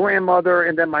and my grandmother,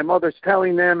 and then my mother's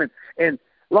telling them, and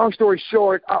long story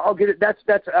short, I'll get it. That's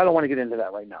I don't want to get into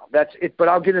that right now. That's it, but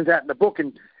I'll get into that in the book,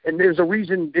 and there's a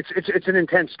reason. It's an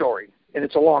intense story, and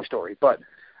it's a long story, but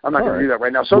I'm not going to do that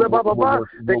right now. So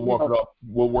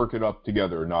We'll work it up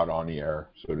together, not on the air,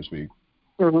 so to speak.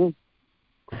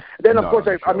 Then, of course,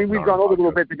 we've gone over a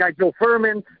little bit. The guy, Joe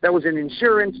Furman, that was in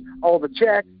insurance, all the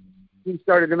checks. He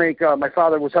started to make, my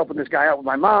father was helping this guy out with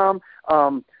my mom.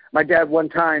 My dad one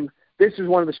time, this is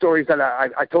one of the stories that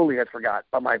I totally had forgot,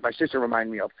 but my sister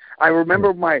reminded me of. I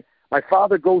remember my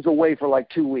father goes away for like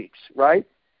 2 weeks, right?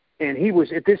 And he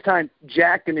was, at this time,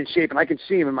 jacked and in shape, and I could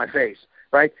see him in my face,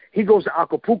 right? He goes to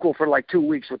Acapulco for like 2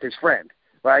 weeks with his friend,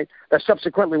 right? That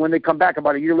subsequently, when they come back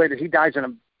about a year later, he dies in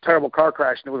a terrible car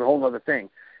crash, and it was a whole other thing.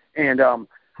 And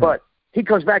but he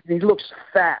comes back and he looks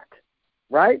fat,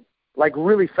 right? Like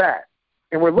really fat.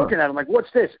 And we're looking at him like, what's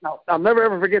this? Now, I'll never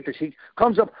ever forget this. He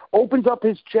comes up, opens up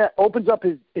his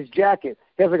jacket.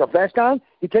 He has like a vest on.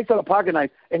 He takes out a pocket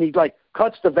knife and he like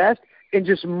cuts the vest, and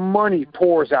just money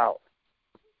pours out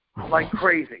like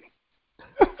crazy,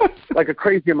 like a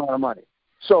crazy amount of money.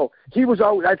 So he was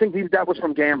always, I think that was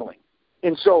from gambling.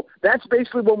 And so that's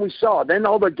basically what we saw. Then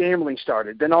all the gambling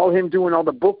started. Then all him doing all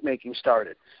the bookmaking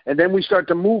started. And then we started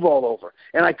to move all over.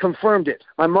 And I confirmed it.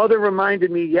 My mother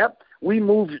reminded me, yep, we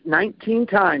moved 19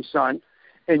 times, son,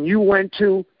 and you went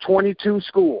to 22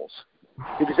 schools.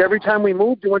 Because every time we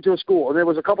moved, you went to a school. And there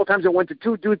was a couple times I went to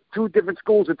two different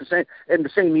schools in the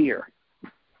same year.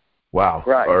 Wow.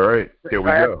 Right. All right. Here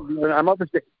we go.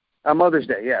 On Mother's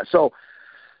Day, yeah.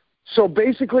 So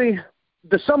basically,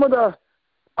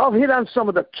 I'll hit on some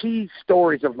of the key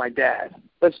stories of my dad.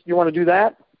 You want to do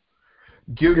that?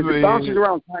 It bounces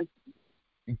around time.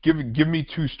 Give me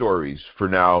 2 stories for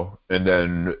now, and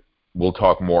then we'll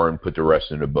talk more and put the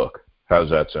rest in the book. How's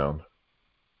that sound?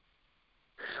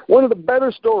 One of the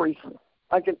better stories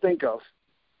I can think of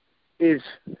is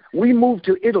we moved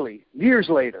to Italy years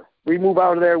later. We move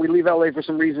out of there. We leave L.A. for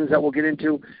some reasons that we'll get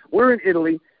into. We're in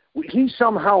Italy. He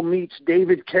somehow meets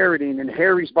David Carradine in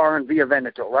Harry's Bar in Via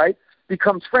Veneto, right?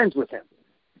 Becomes friends with him.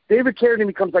 David Carradine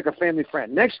becomes like a family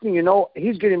friend. Next thing you know,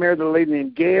 he's getting married to a lady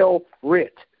named Gail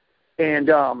Ritt. And,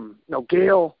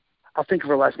 Gail, I'll think of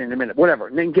her last name in a minute, whatever,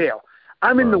 named Gail.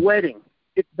 I'm in the wedding.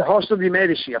 It's the Hostel di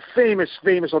Medici, a famous,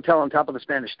 famous hotel on top of the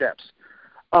Spanish Steps.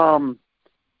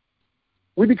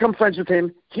 We become friends with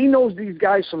him. He knows these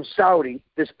guys from Saudi,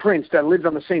 this prince that lives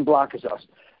on the same block as us.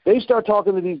 They start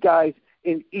talking to these guys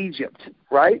in Egypt,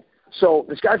 right? So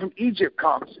this guy from Egypt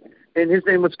comes, and his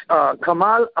name was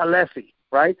Kamal Alefi,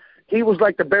 right? He was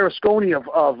like the Berlusconi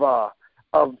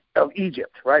of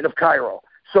Egypt, right, of Cairo.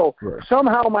 So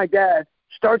somehow my dad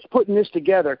starts putting this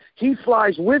together. He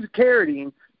flies with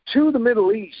Carradine to the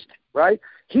Middle East, right?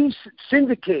 He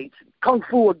syndicates Kung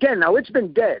Fu again. Now, it's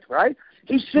been dead, right?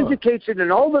 He syndicates it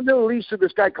in all the Middle East to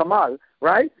this guy Kamal,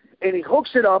 right? And he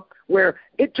hooks it up where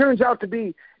it turns out to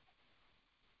be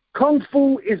Kung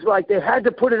Fu is like they had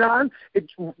to put it on at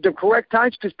the correct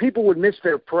times because people would miss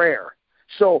their prayer.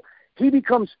 So he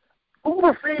becomes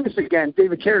uber famous again,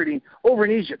 David Carradine, over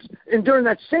in Egypt. And during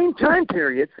that same time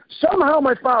period, somehow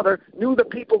my father knew the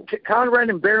people, Conrad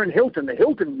and Baron Hilton, the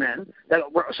Hilton men that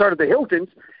started the Hiltons,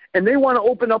 and they want to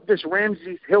open up this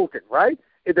Ramses Hilton, right?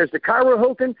 There's the Cairo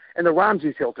Hilton and the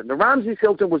Ramses Hilton. The Ramses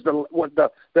Hilton was the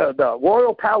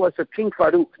royal palace of King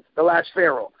Farouk, the last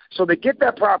pharaoh. So they get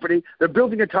that property, they're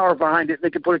building a tower behind it, and they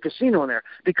can put a casino in there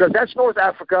because that's North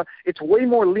Africa. It's way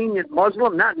more lenient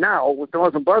Muslim, not now with the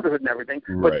Muslim Brotherhood and everything,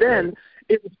 but then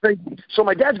it was crazy. So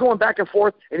my dad's going back and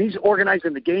forth, and he's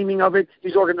organizing the gaming of it.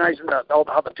 He's organizing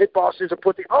how the pit bosses are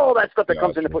putting all that stuff that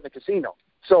comes into putting a casino.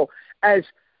 So as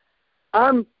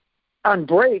I'm on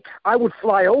break, I would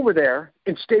fly over there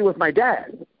and stay with my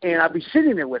dad, and I'd be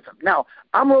sitting there with him. Now,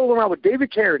 I'm rolling around with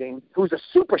David Carradine, who's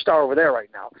a superstar over there right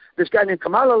now. This guy named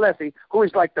Kamal Alefi, who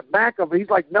is like the back of, he's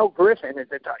like Mel Griffin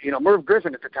at the time, Merv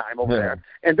Griffin at the time over there.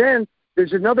 And then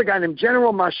there's another guy named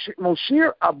General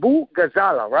Moshir Abu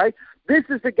Ghazala, right? This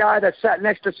is the guy that sat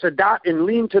next to Sadat and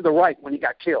leaned to the right when he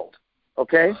got killed,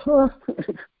 okay?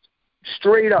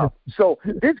 Straight up. So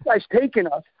this guy's taking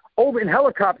us over in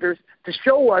helicopters to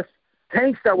show us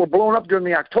tanks that were blown up during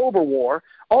the October War,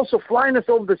 also flying us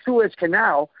over the Suez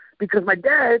Canal, because my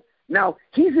dad, now,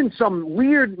 he's in some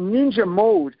weird ninja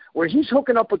mode where he's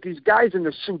hooking up with these guys in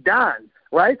the Sudan,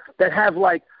 right, that have,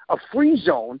 like, a free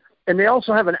zone, and they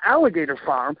also have an alligator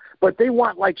farm, but they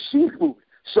want, like, seafood.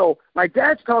 So my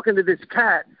dad's talking to this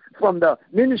cat from the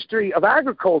Ministry of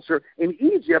Agriculture in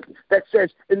Egypt that says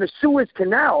in the Suez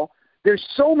Canal, there's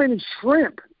so many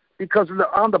shrimp because of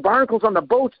on the barnacles on the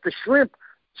boats, the shrimp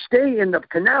stay in the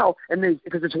canal, and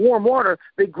because it's warm water,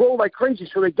 they grow like crazy.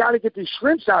 So they got to get these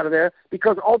shrimps out of there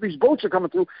because all these boats are coming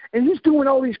through. And he's doing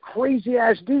all these crazy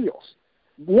ass deals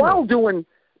while doing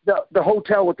the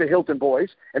hotel with the Hilton boys,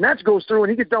 and that goes through. And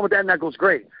he gets done with that, and that goes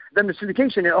great. Then the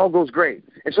syndication, it all goes great.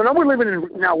 And so now we're living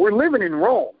in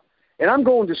Rome, and I'm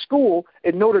going to school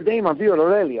at Notre Dame on Via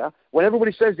Aurelia. When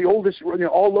everybody says the oldest,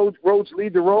 all roads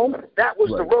lead to Rome, that was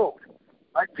the road,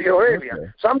 like Via Aurelia.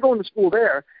 Okay. So I'm going to school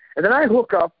there. And then I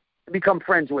hook up and become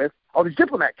friends with all these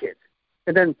diplomat kids.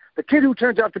 And then the kid who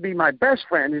turns out to be my best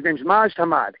friend, his name's Majd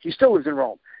Hamad. He still lives in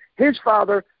Rome. His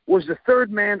father was the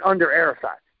third man under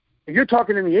Arafat. And you're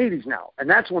talking in the 80s now. And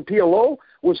that's when PLO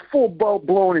was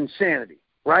full-blown insanity,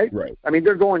 right? I mean,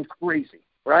 they're going crazy,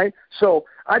 right? So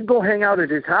I'd go hang out at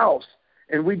his house,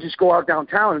 and we'd just go out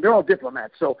downtown, and they're all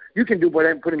diplomats. So you can do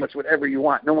pretty much whatever you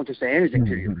want. No one can say anything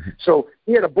to you. So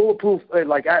he had a bulletproof,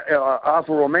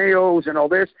 Alfa Romeos and all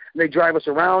this, and they drive us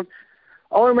around.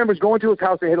 All I remember is going to his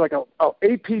house. They had like a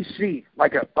APC,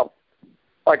 like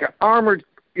an armored,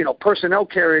 personnel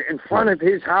carrier in front of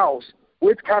his house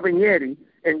with Carabinieri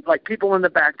and like people in the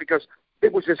back because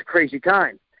it was just a crazy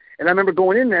time. And I remember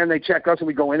going in there, and they check us, and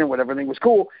we go in, and whatever, everything was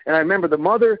cool. And I remember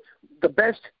the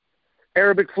best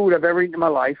Arabic food I've ever eaten in my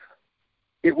life.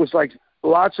 It was like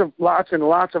lots and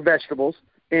lots of vegetables,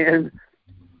 and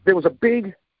there was a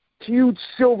big, huge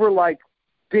silver-like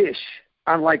dish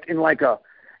on in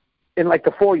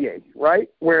the foyer, right,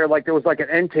 where like there was like an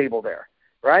end table there,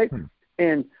 right,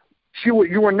 and you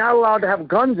were not allowed to have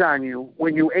guns on you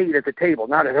when you ate at the table,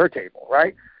 not at her table,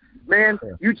 right, man.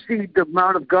 You'd see the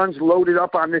amount of guns loaded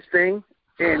up on this thing.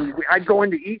 And I'd go in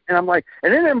to eat, and I'm like,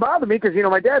 and it didn't bother me because,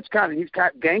 my dad's he's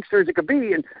gangster as it could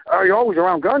be, and you're always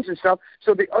around guns and stuff.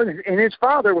 So and his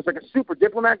father was like a super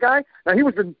diplomat guy. Now, he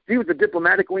was the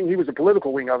diplomatic wing. He was the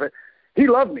political wing of it. He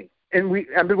loved me. And believe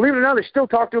it or not, they still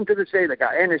talk to him to this day, the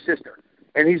guy, and his sister.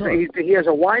 And he has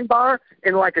a wine bar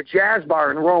and like a jazz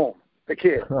bar in Rome, the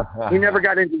kid. He never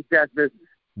got into jazz business.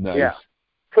 Nice. Yeah.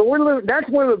 So that's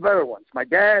one of the better ones. My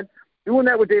dad doing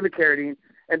that with David Carradine,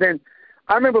 and then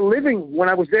I remember living when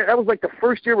I was there. That was like the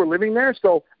first year we're living there.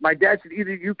 So my dad said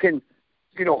either you can,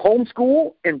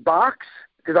 homeschool and box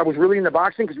because I was really into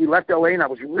boxing because we left LA and I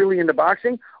was really into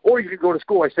boxing, or you could go to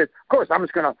school. I said, of course, I'm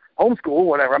just going to homeschool,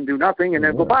 whatever. I'm doing nothing and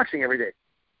then go boxing every day.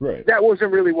 Right. That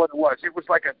wasn't really what it was. It was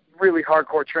like a really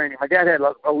hardcore training. My dad had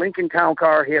a Lincoln Town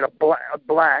Car. He had a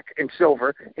black and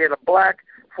silver. He had a black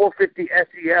 450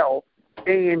 SEL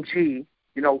AMG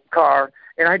car,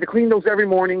 and I had to clean those every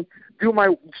morning, do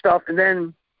my stuff, and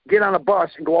then get on a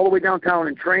bus and go all the way downtown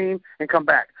and train and come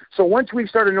back. So once we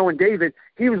started knowing David,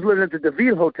 he was living at the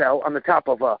DeVille Hotel on the top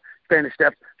of Spanish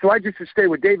Steps. So I just would stay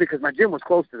with David because my gym was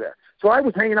close to there. So I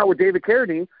was hanging out with David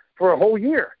Carradine for a whole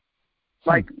year.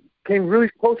 Became really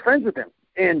close friends with him.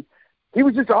 And he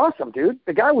was just awesome, dude.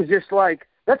 The guy was just like,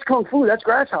 that's Kung Fu, that's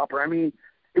Grasshopper. I mean,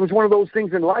 it was one of those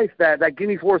things in life that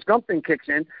Guinea Forrest Gump thing kicks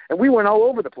in, and we went all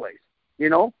over the place,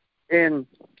 And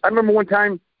I remember one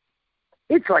time,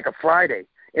 it's like a Friday,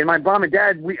 and my mom and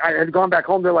dad, I had gone back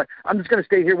home. They're like, I'm just going to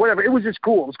stay here, whatever. It was just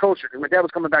cool. It was kosher because my dad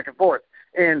was coming back and forth.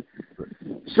 And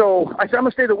so I said, I'm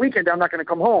going to stay the weekend. I'm not going to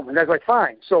come home. And I was like,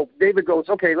 fine. So David goes,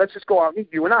 okay, let's just go out and eat,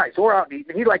 you and I. So we're out and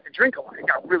eating. And he liked to drink a lot. He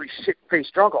got really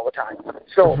shit-faced drunk all the time.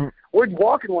 So we're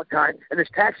walking one time, and this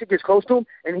taxi gets close to him,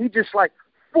 and he just like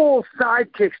full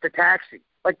side kicks the taxi,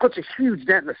 like puts a huge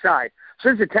dent in the side.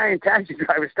 So this Italian taxi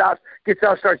driver stops, gets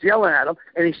out, starts yelling at him,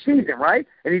 and he sees him, right?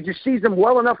 And he just sees him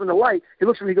well enough in the light. He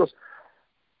looks at him and he goes,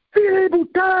 File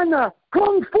Butana,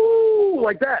 Kung Fu,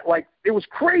 like that. Like, it was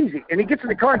crazy. And he gets in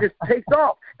the car and just takes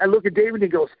off. I look at David and he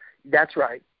goes, that's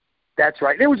right. That's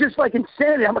right. And it was just like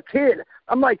insanity. I'm a kid.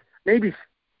 I'm like maybe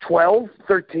 12,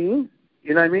 13,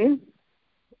 you know what I mean?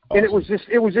 Awesome. And it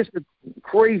was just a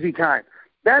crazy time.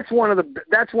 That's one of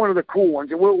the cool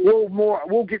ones. And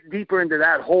we'll get deeper into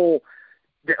the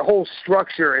whole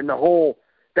structure and the whole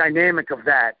dynamic of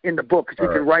that in the book because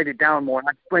we can write it down more. And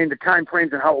I explained the time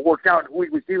frames and how it worked out, who he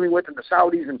was dealing with, and the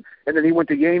Saudis, and then he went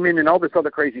to Yemen, and all this other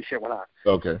crazy shit went on.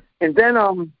 Okay. And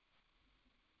then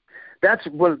that's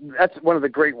one of the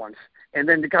great ones. And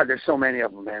then, God, there's so many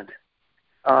of them, man.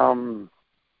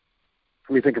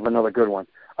 Let me think of another good one.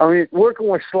 I mean, working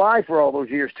with Sly for all those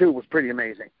years, too, was pretty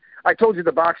amazing. I told you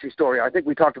the boxing story. I think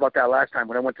we talked about that last time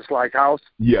when I went to Sly's house.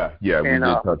 Yeah, we did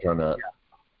touch on that.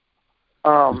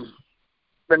 Yeah.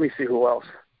 Let me see who else.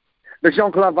 The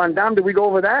Jean-Claude Van Damme, did we go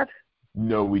over that?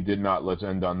 No, we did not. Let's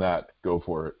end on that. Go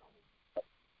for it.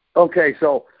 Okay,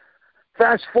 so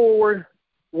fast forward.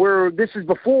 This is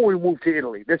before we moved to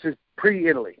Italy. This is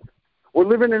pre-Italy. We're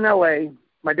living in L.A.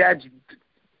 My dad's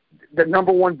the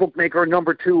number one bookmaker,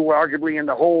 number two, arguably in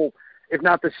the whole, if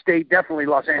not the state, definitely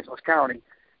Los Angeles County.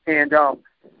 And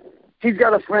he's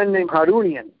got a friend named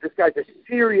Harunian. This guy's a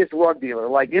serious drug dealer,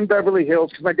 like in Beverly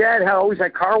Hills. Because my dad always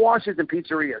had car washes and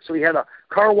pizzerias. So he had a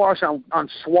car wash on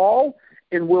Swall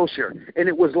in Wilshire. And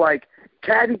it was like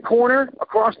Caddy Corner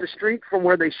across the street from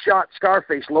where they shot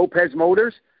Scarface, Lopez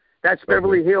Motors. That's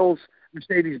Beverly Hills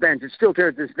Mercedes-Benz. It's still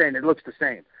there to this day, and it looks the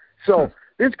same. So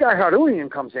this guy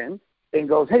Harunian comes in and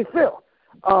goes, hey, Phil,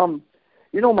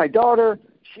 my daughter,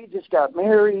 she just got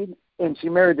married, and she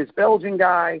married this Belgian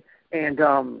guy, and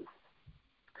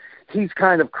he's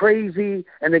kind of crazy,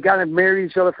 and they got to marry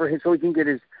each other so he can get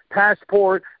his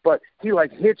passport, but he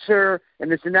like hits her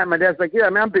and this and that. My dad's like, yeah,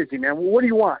 man, I'm busy, man. Well, what do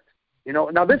you want?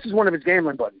 Now this is one of his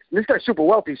gambling buddies. And this guy's super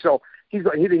wealthy, so he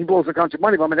blows a bunch of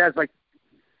money, but my dad's like,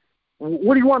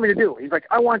 what do you want me to do? He's like,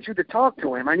 I want you to talk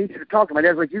to him. I need you to talk to him. My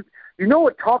dad's like, you know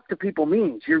what talk to people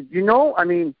means. I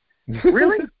mean,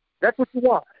 really? That's what you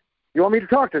want. You want me to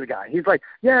talk to the guy? He's like,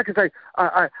 yeah, because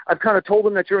I've kind of told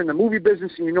him that you're in the movie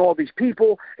business and you know all these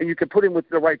people and you can put him with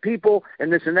the right people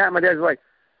and this and that. My dad's like,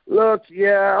 look,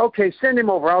 yeah, okay, send him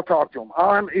over. I'll talk to him.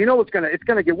 It's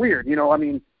gonna get weird. I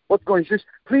mean, what's going? Just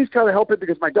please try to help it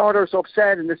because my daughter is so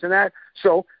upset and this and that.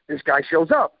 So this guy shows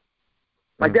up.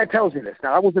 My dad tells me this.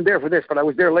 Now I wasn't there for this, but I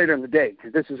was there later in the day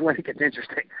because this is when it gets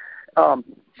interesting.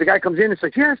 The guy comes in and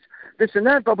says, yes, this and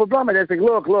that, blah blah blah. My dad's like,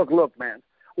 look, man.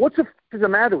 What is the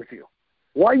matter with you?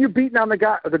 Why are you beating on the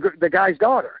guy's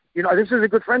daughter? This is a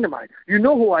good friend of mine. You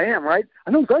know who I am, right?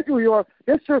 I know exactly who you are.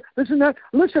 Yes, sir. This and that.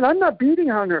 Listen, I'm not beating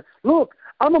on her. Look,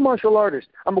 I'm a martial artist.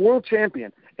 I'm a world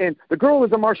champion. And the girl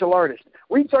is a martial artist.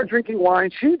 We start drinking wine.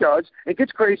 She does. And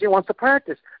gets crazy and wants to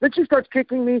practice. Then she starts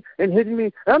kicking me and hitting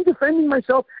me. And I'm defending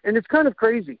myself. And it's kind of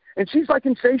crazy. And she's like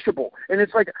insatiable. And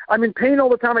it's like I'm in pain all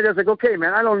the time. My dad's like, okay,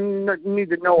 man, I don't need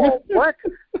to know all. What?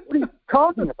 What are you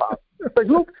talking about? Like,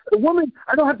 look, the woman,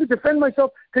 I don't have to defend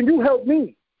myself. Can you help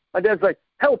me? My dad's like,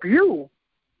 help you?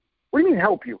 What do you mean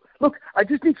help you? Look, I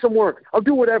just need some work. I'll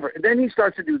do whatever. And then he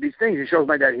starts to do these things. He shows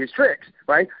my dad his tricks,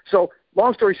 right? So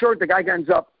long story short, the guy ends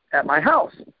up at my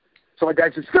house. So my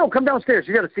dad says, Phil, come downstairs.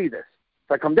 You got to see this.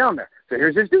 So I come down there. So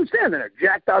here's this dude standing there,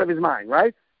 jacked out of his mind,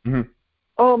 right?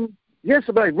 Mm-hmm. Yes,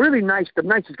 but really nice, the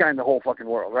nicest guy in the whole fucking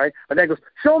world, right? My dad goes,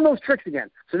 show him those tricks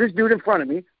again. So this dude in front of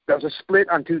me does a split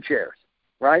on 2 chairs,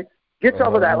 right? Gets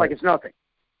off of that like it's nothing.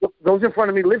 Goes in front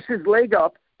of me, lifts his leg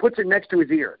up, puts it next to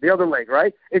his ear, the other leg,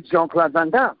 right? It's Jean-Claude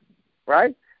Van Damme,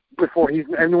 right? Before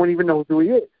anyone even knows who he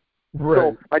is. Right.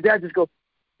 So my dad just goes,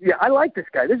 yeah, I like this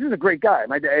guy. This is a great guy.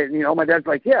 My dad, my dad's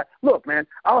like, yeah, look, man,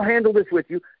 I'll handle this with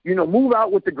you. Move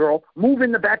out with the girl, move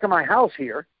in the back of my house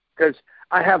here because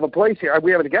I have a place here.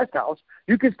 We have a guest house.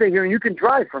 You can stay here and you can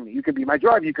drive for me. You can be my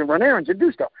driver. You can run errands and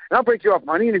do stuff. And I'll break you off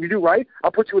money. And if you do right,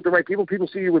 I'll put you with the right people. People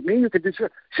see you with me. You can do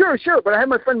sure. But I have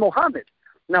my friend Mohammed.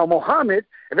 Now, Mohammed,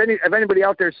 if anybody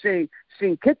out there seen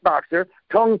Kickboxer,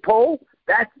 Tung Po,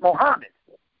 that's Mohammed.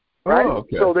 Right? Oh,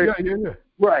 okay. So Yeah.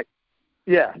 Right.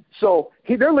 Yeah. So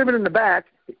they're living in the back,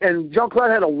 and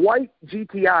Jean-Claude had a white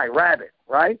GTI Rabbit,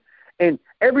 right? And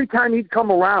every time he'd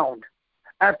come around,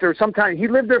 after some time, he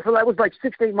lived there for, that was like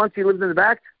 6 to 8 months. He lived in the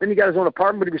back. Then he got his own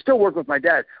apartment, but he was still working with my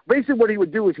dad. Basically, what he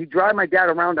would do is he'd drive my dad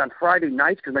around on Friday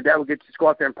nights because my dad would get to go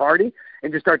out there and party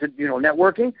and just start to,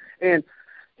 networking. And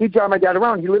he'd drive my dad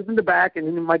around. He lived in the back,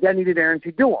 and my dad needed errands.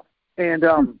 He'd do them.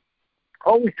 And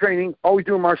always training, always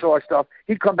doing martial arts stuff.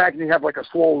 He'd come back and he'd have like a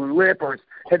swollen lip or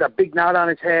had a big knot on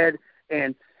his head.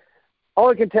 And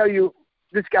all I can tell you,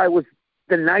 this guy was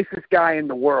the nicest guy in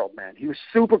the world, man. He was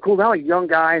super cool. Now a young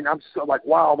guy, and I'm so like,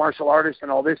 wow, martial artist and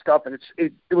all this stuff, and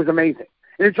it was amazing.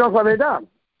 And it's Jean-Claude Van Damme.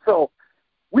 So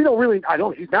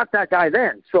he's not that guy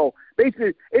then. So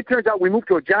basically, it turns out we moved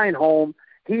to a giant home.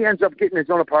 He ends up getting his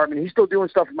own apartment. He's still doing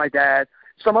stuff with my dad.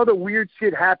 Some other weird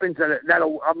shit happens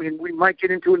we might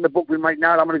get into it in the book. We might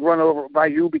not. I'm going to run over by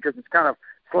you because it's kind of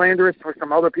slanderous for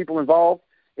some other people involved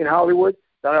in Hollywood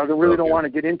that I really don't want to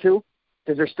get into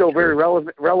because they're still very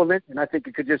relevant, and I think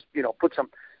it could just, put some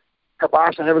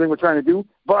kibosh on everything we're trying to do.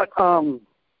 But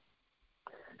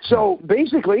so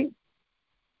basically,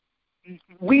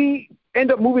 we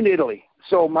end up moving to Italy.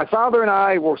 So my father and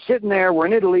I were sitting there. We're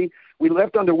in Italy. We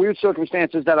left under weird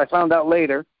circumstances that I found out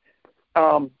later.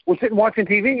 We're sitting watching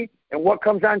TV, and what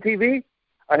comes on TV?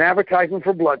 An advertisement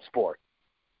for Bloodsport.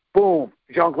 Boom,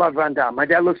 Jean-Claude Van Damme. My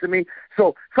dad looks at me.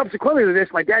 So subsequently to this,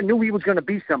 my dad knew he was going to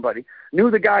be somebody,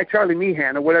 knew the guy, Charlie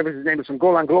Meehan, or whatever his name is, from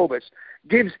Golan Globus,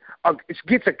 gets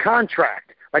a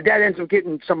contract. My dad ends up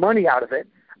getting some money out of it.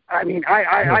 I mean,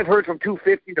 I've heard from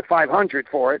 $250 to $500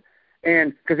 for it,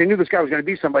 and because they knew this guy was going to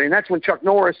be somebody. And that's when Chuck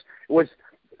Norris was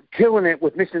killing it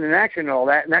with Missing in Action and all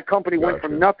that, and that company went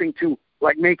from nothing to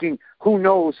like making who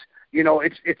knows,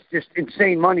 it's just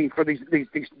insane money for these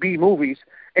B movies.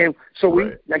 And so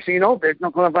next thing you know, there's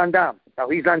Jean-Claude Van Damme. Now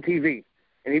he's on TV,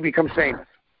 and he becomes famous.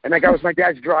 And that guy was my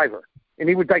dad's driver, and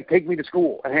he would like take me to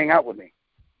school and hang out with me.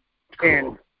 Cool.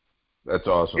 And that's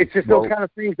awesome. It's just those kind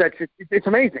of things it's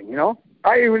amazing,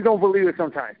 I even don't believe it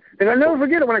sometimes. And I'll never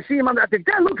forget it when I see him on that. I think,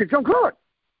 Dad, look, it's Jean-Claude.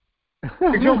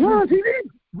 It's Jean-Claude on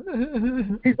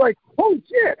TV. He's like, oh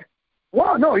shit!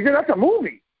 Wow, no, he said that's a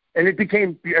movie. And it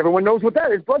became, everyone knows what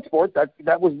that is, Bloodsport.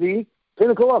 That was the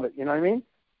pinnacle of it, you know what I mean?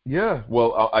 Yeah,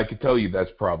 well, I could tell you that's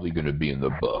probably going to be in the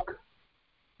book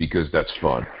because that's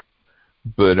fun.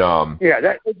 But yeah,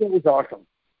 that was awesome.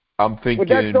 I'm thinking.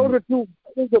 But those are two.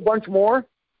 There's a bunch more.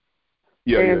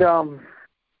 Yeah. And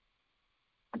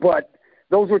but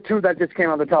those were two that just came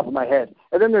on the top of my head.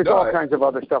 And then there's all kinds of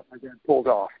other stuff my dad pulled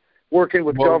off, working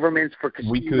with governments for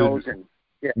casinos and.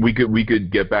 Yeah. We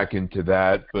could get back into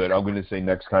that, but I'm going to say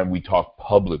next time we talk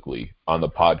publicly on the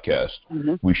podcast,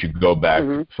 we should go back,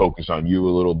 focus on you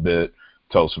a little bit,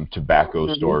 tell some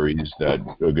tobacco stories that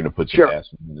are going to put some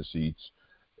acid in the seats,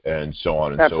 and so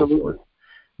on and so forth.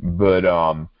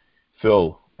 But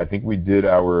Phil, I think we did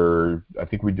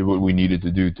what we needed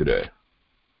to do today.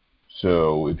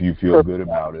 So if you feel good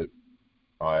about it,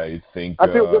 I think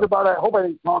I feel good about it. I hope I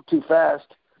didn't talk too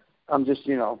fast. I'm just,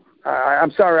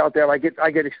 I'm sorry out there. I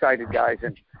get excited, guys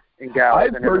and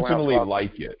gals. I personally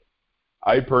like it.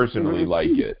 Like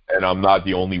it, and I'm not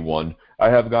the only one. I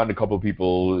have gotten a couple of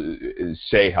people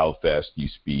say how fast you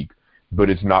speak, but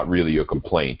it's not really a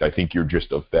complaint. I think you're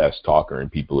just a fast talker,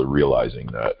 and people are realizing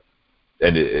that,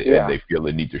 and they feel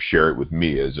the need to share it with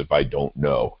me as if I don't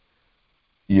know.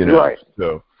 Right.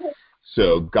 So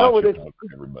gotcha,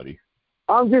 everybody.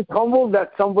 I'm just humbled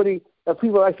that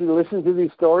people actually listen to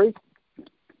these stories.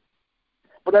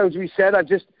 But as we said,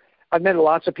 I've met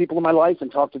lots of people in my life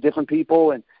and talked to different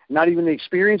people, and not even the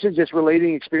experiences, just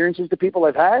relating experiences to people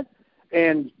I've had.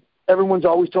 And everyone's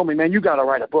always told me, man, you got to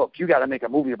write a book. You got to make a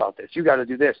movie about this. You got to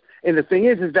do this. And the thing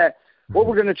is that what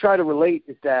we're going to try to relate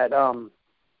is that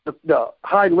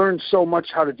how I learned so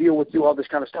much how to deal with all this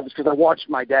kind of stuff is because I watched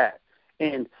my dad.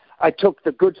 And I took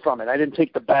the good from it. I didn't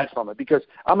take the bad from it because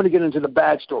I'm going to get into the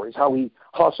bad stories, how he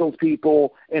hustled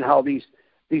people and how these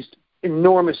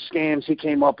enormous scams he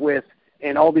came up with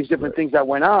and all these different things that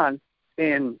went on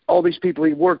and all these people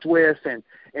he worked with and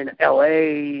in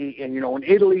L.A. and, in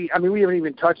Italy. I mean, we haven't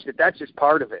even touched it. That's just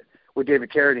part of it with David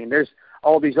Carradine. There's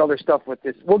all these other stuff with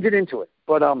this. We'll get into it.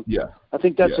 But I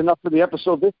think that's enough for the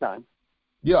episode this time.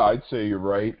 Yeah, I'd say you're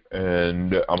right.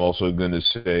 And I'm also going to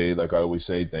say, like I always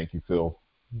say, thank you, Phil,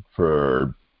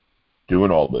 for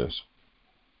doing all this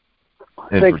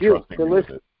and Thank for you trusting for me with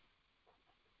listening. it.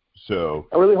 So,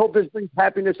 I really hope this brings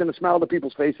happiness and a smile to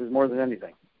people's faces more than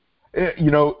anything.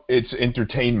 it's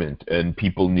entertainment, and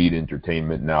people need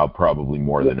entertainment now probably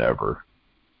more than ever.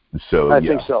 So, I yeah,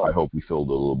 think so. I hope we filled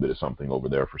a little bit of something over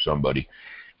there for somebody.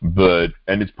 And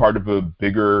it's part of a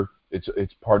bigger,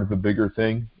 it's part of a bigger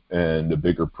thing and a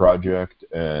bigger project,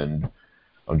 and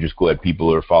I'm just glad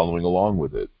people are following along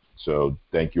with it. So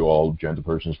thank you all,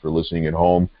 gentlepersons, for listening at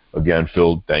home. Again,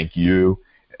 Phil, thank you.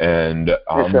 And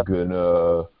I'm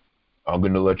gonna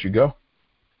let you go.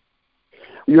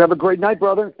 You have a great night,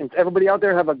 brother. And to everybody out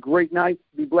there, have a great night.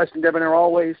 Be blessed and debonair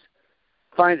always.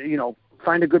 Find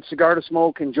a good cigar to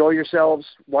smoke. Enjoy yourselves.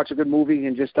 Watch a good movie,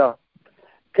 and just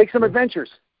take some adventures.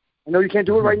 I know you can't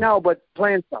do it right now, but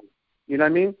plan some. You know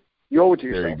what I mean? You owe it to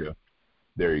yourself.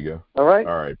 There you go. All right?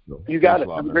 All right, Phil. You got Thanks it. a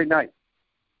lot, Have a man. great night.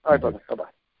 All right, brother. Bye-bye.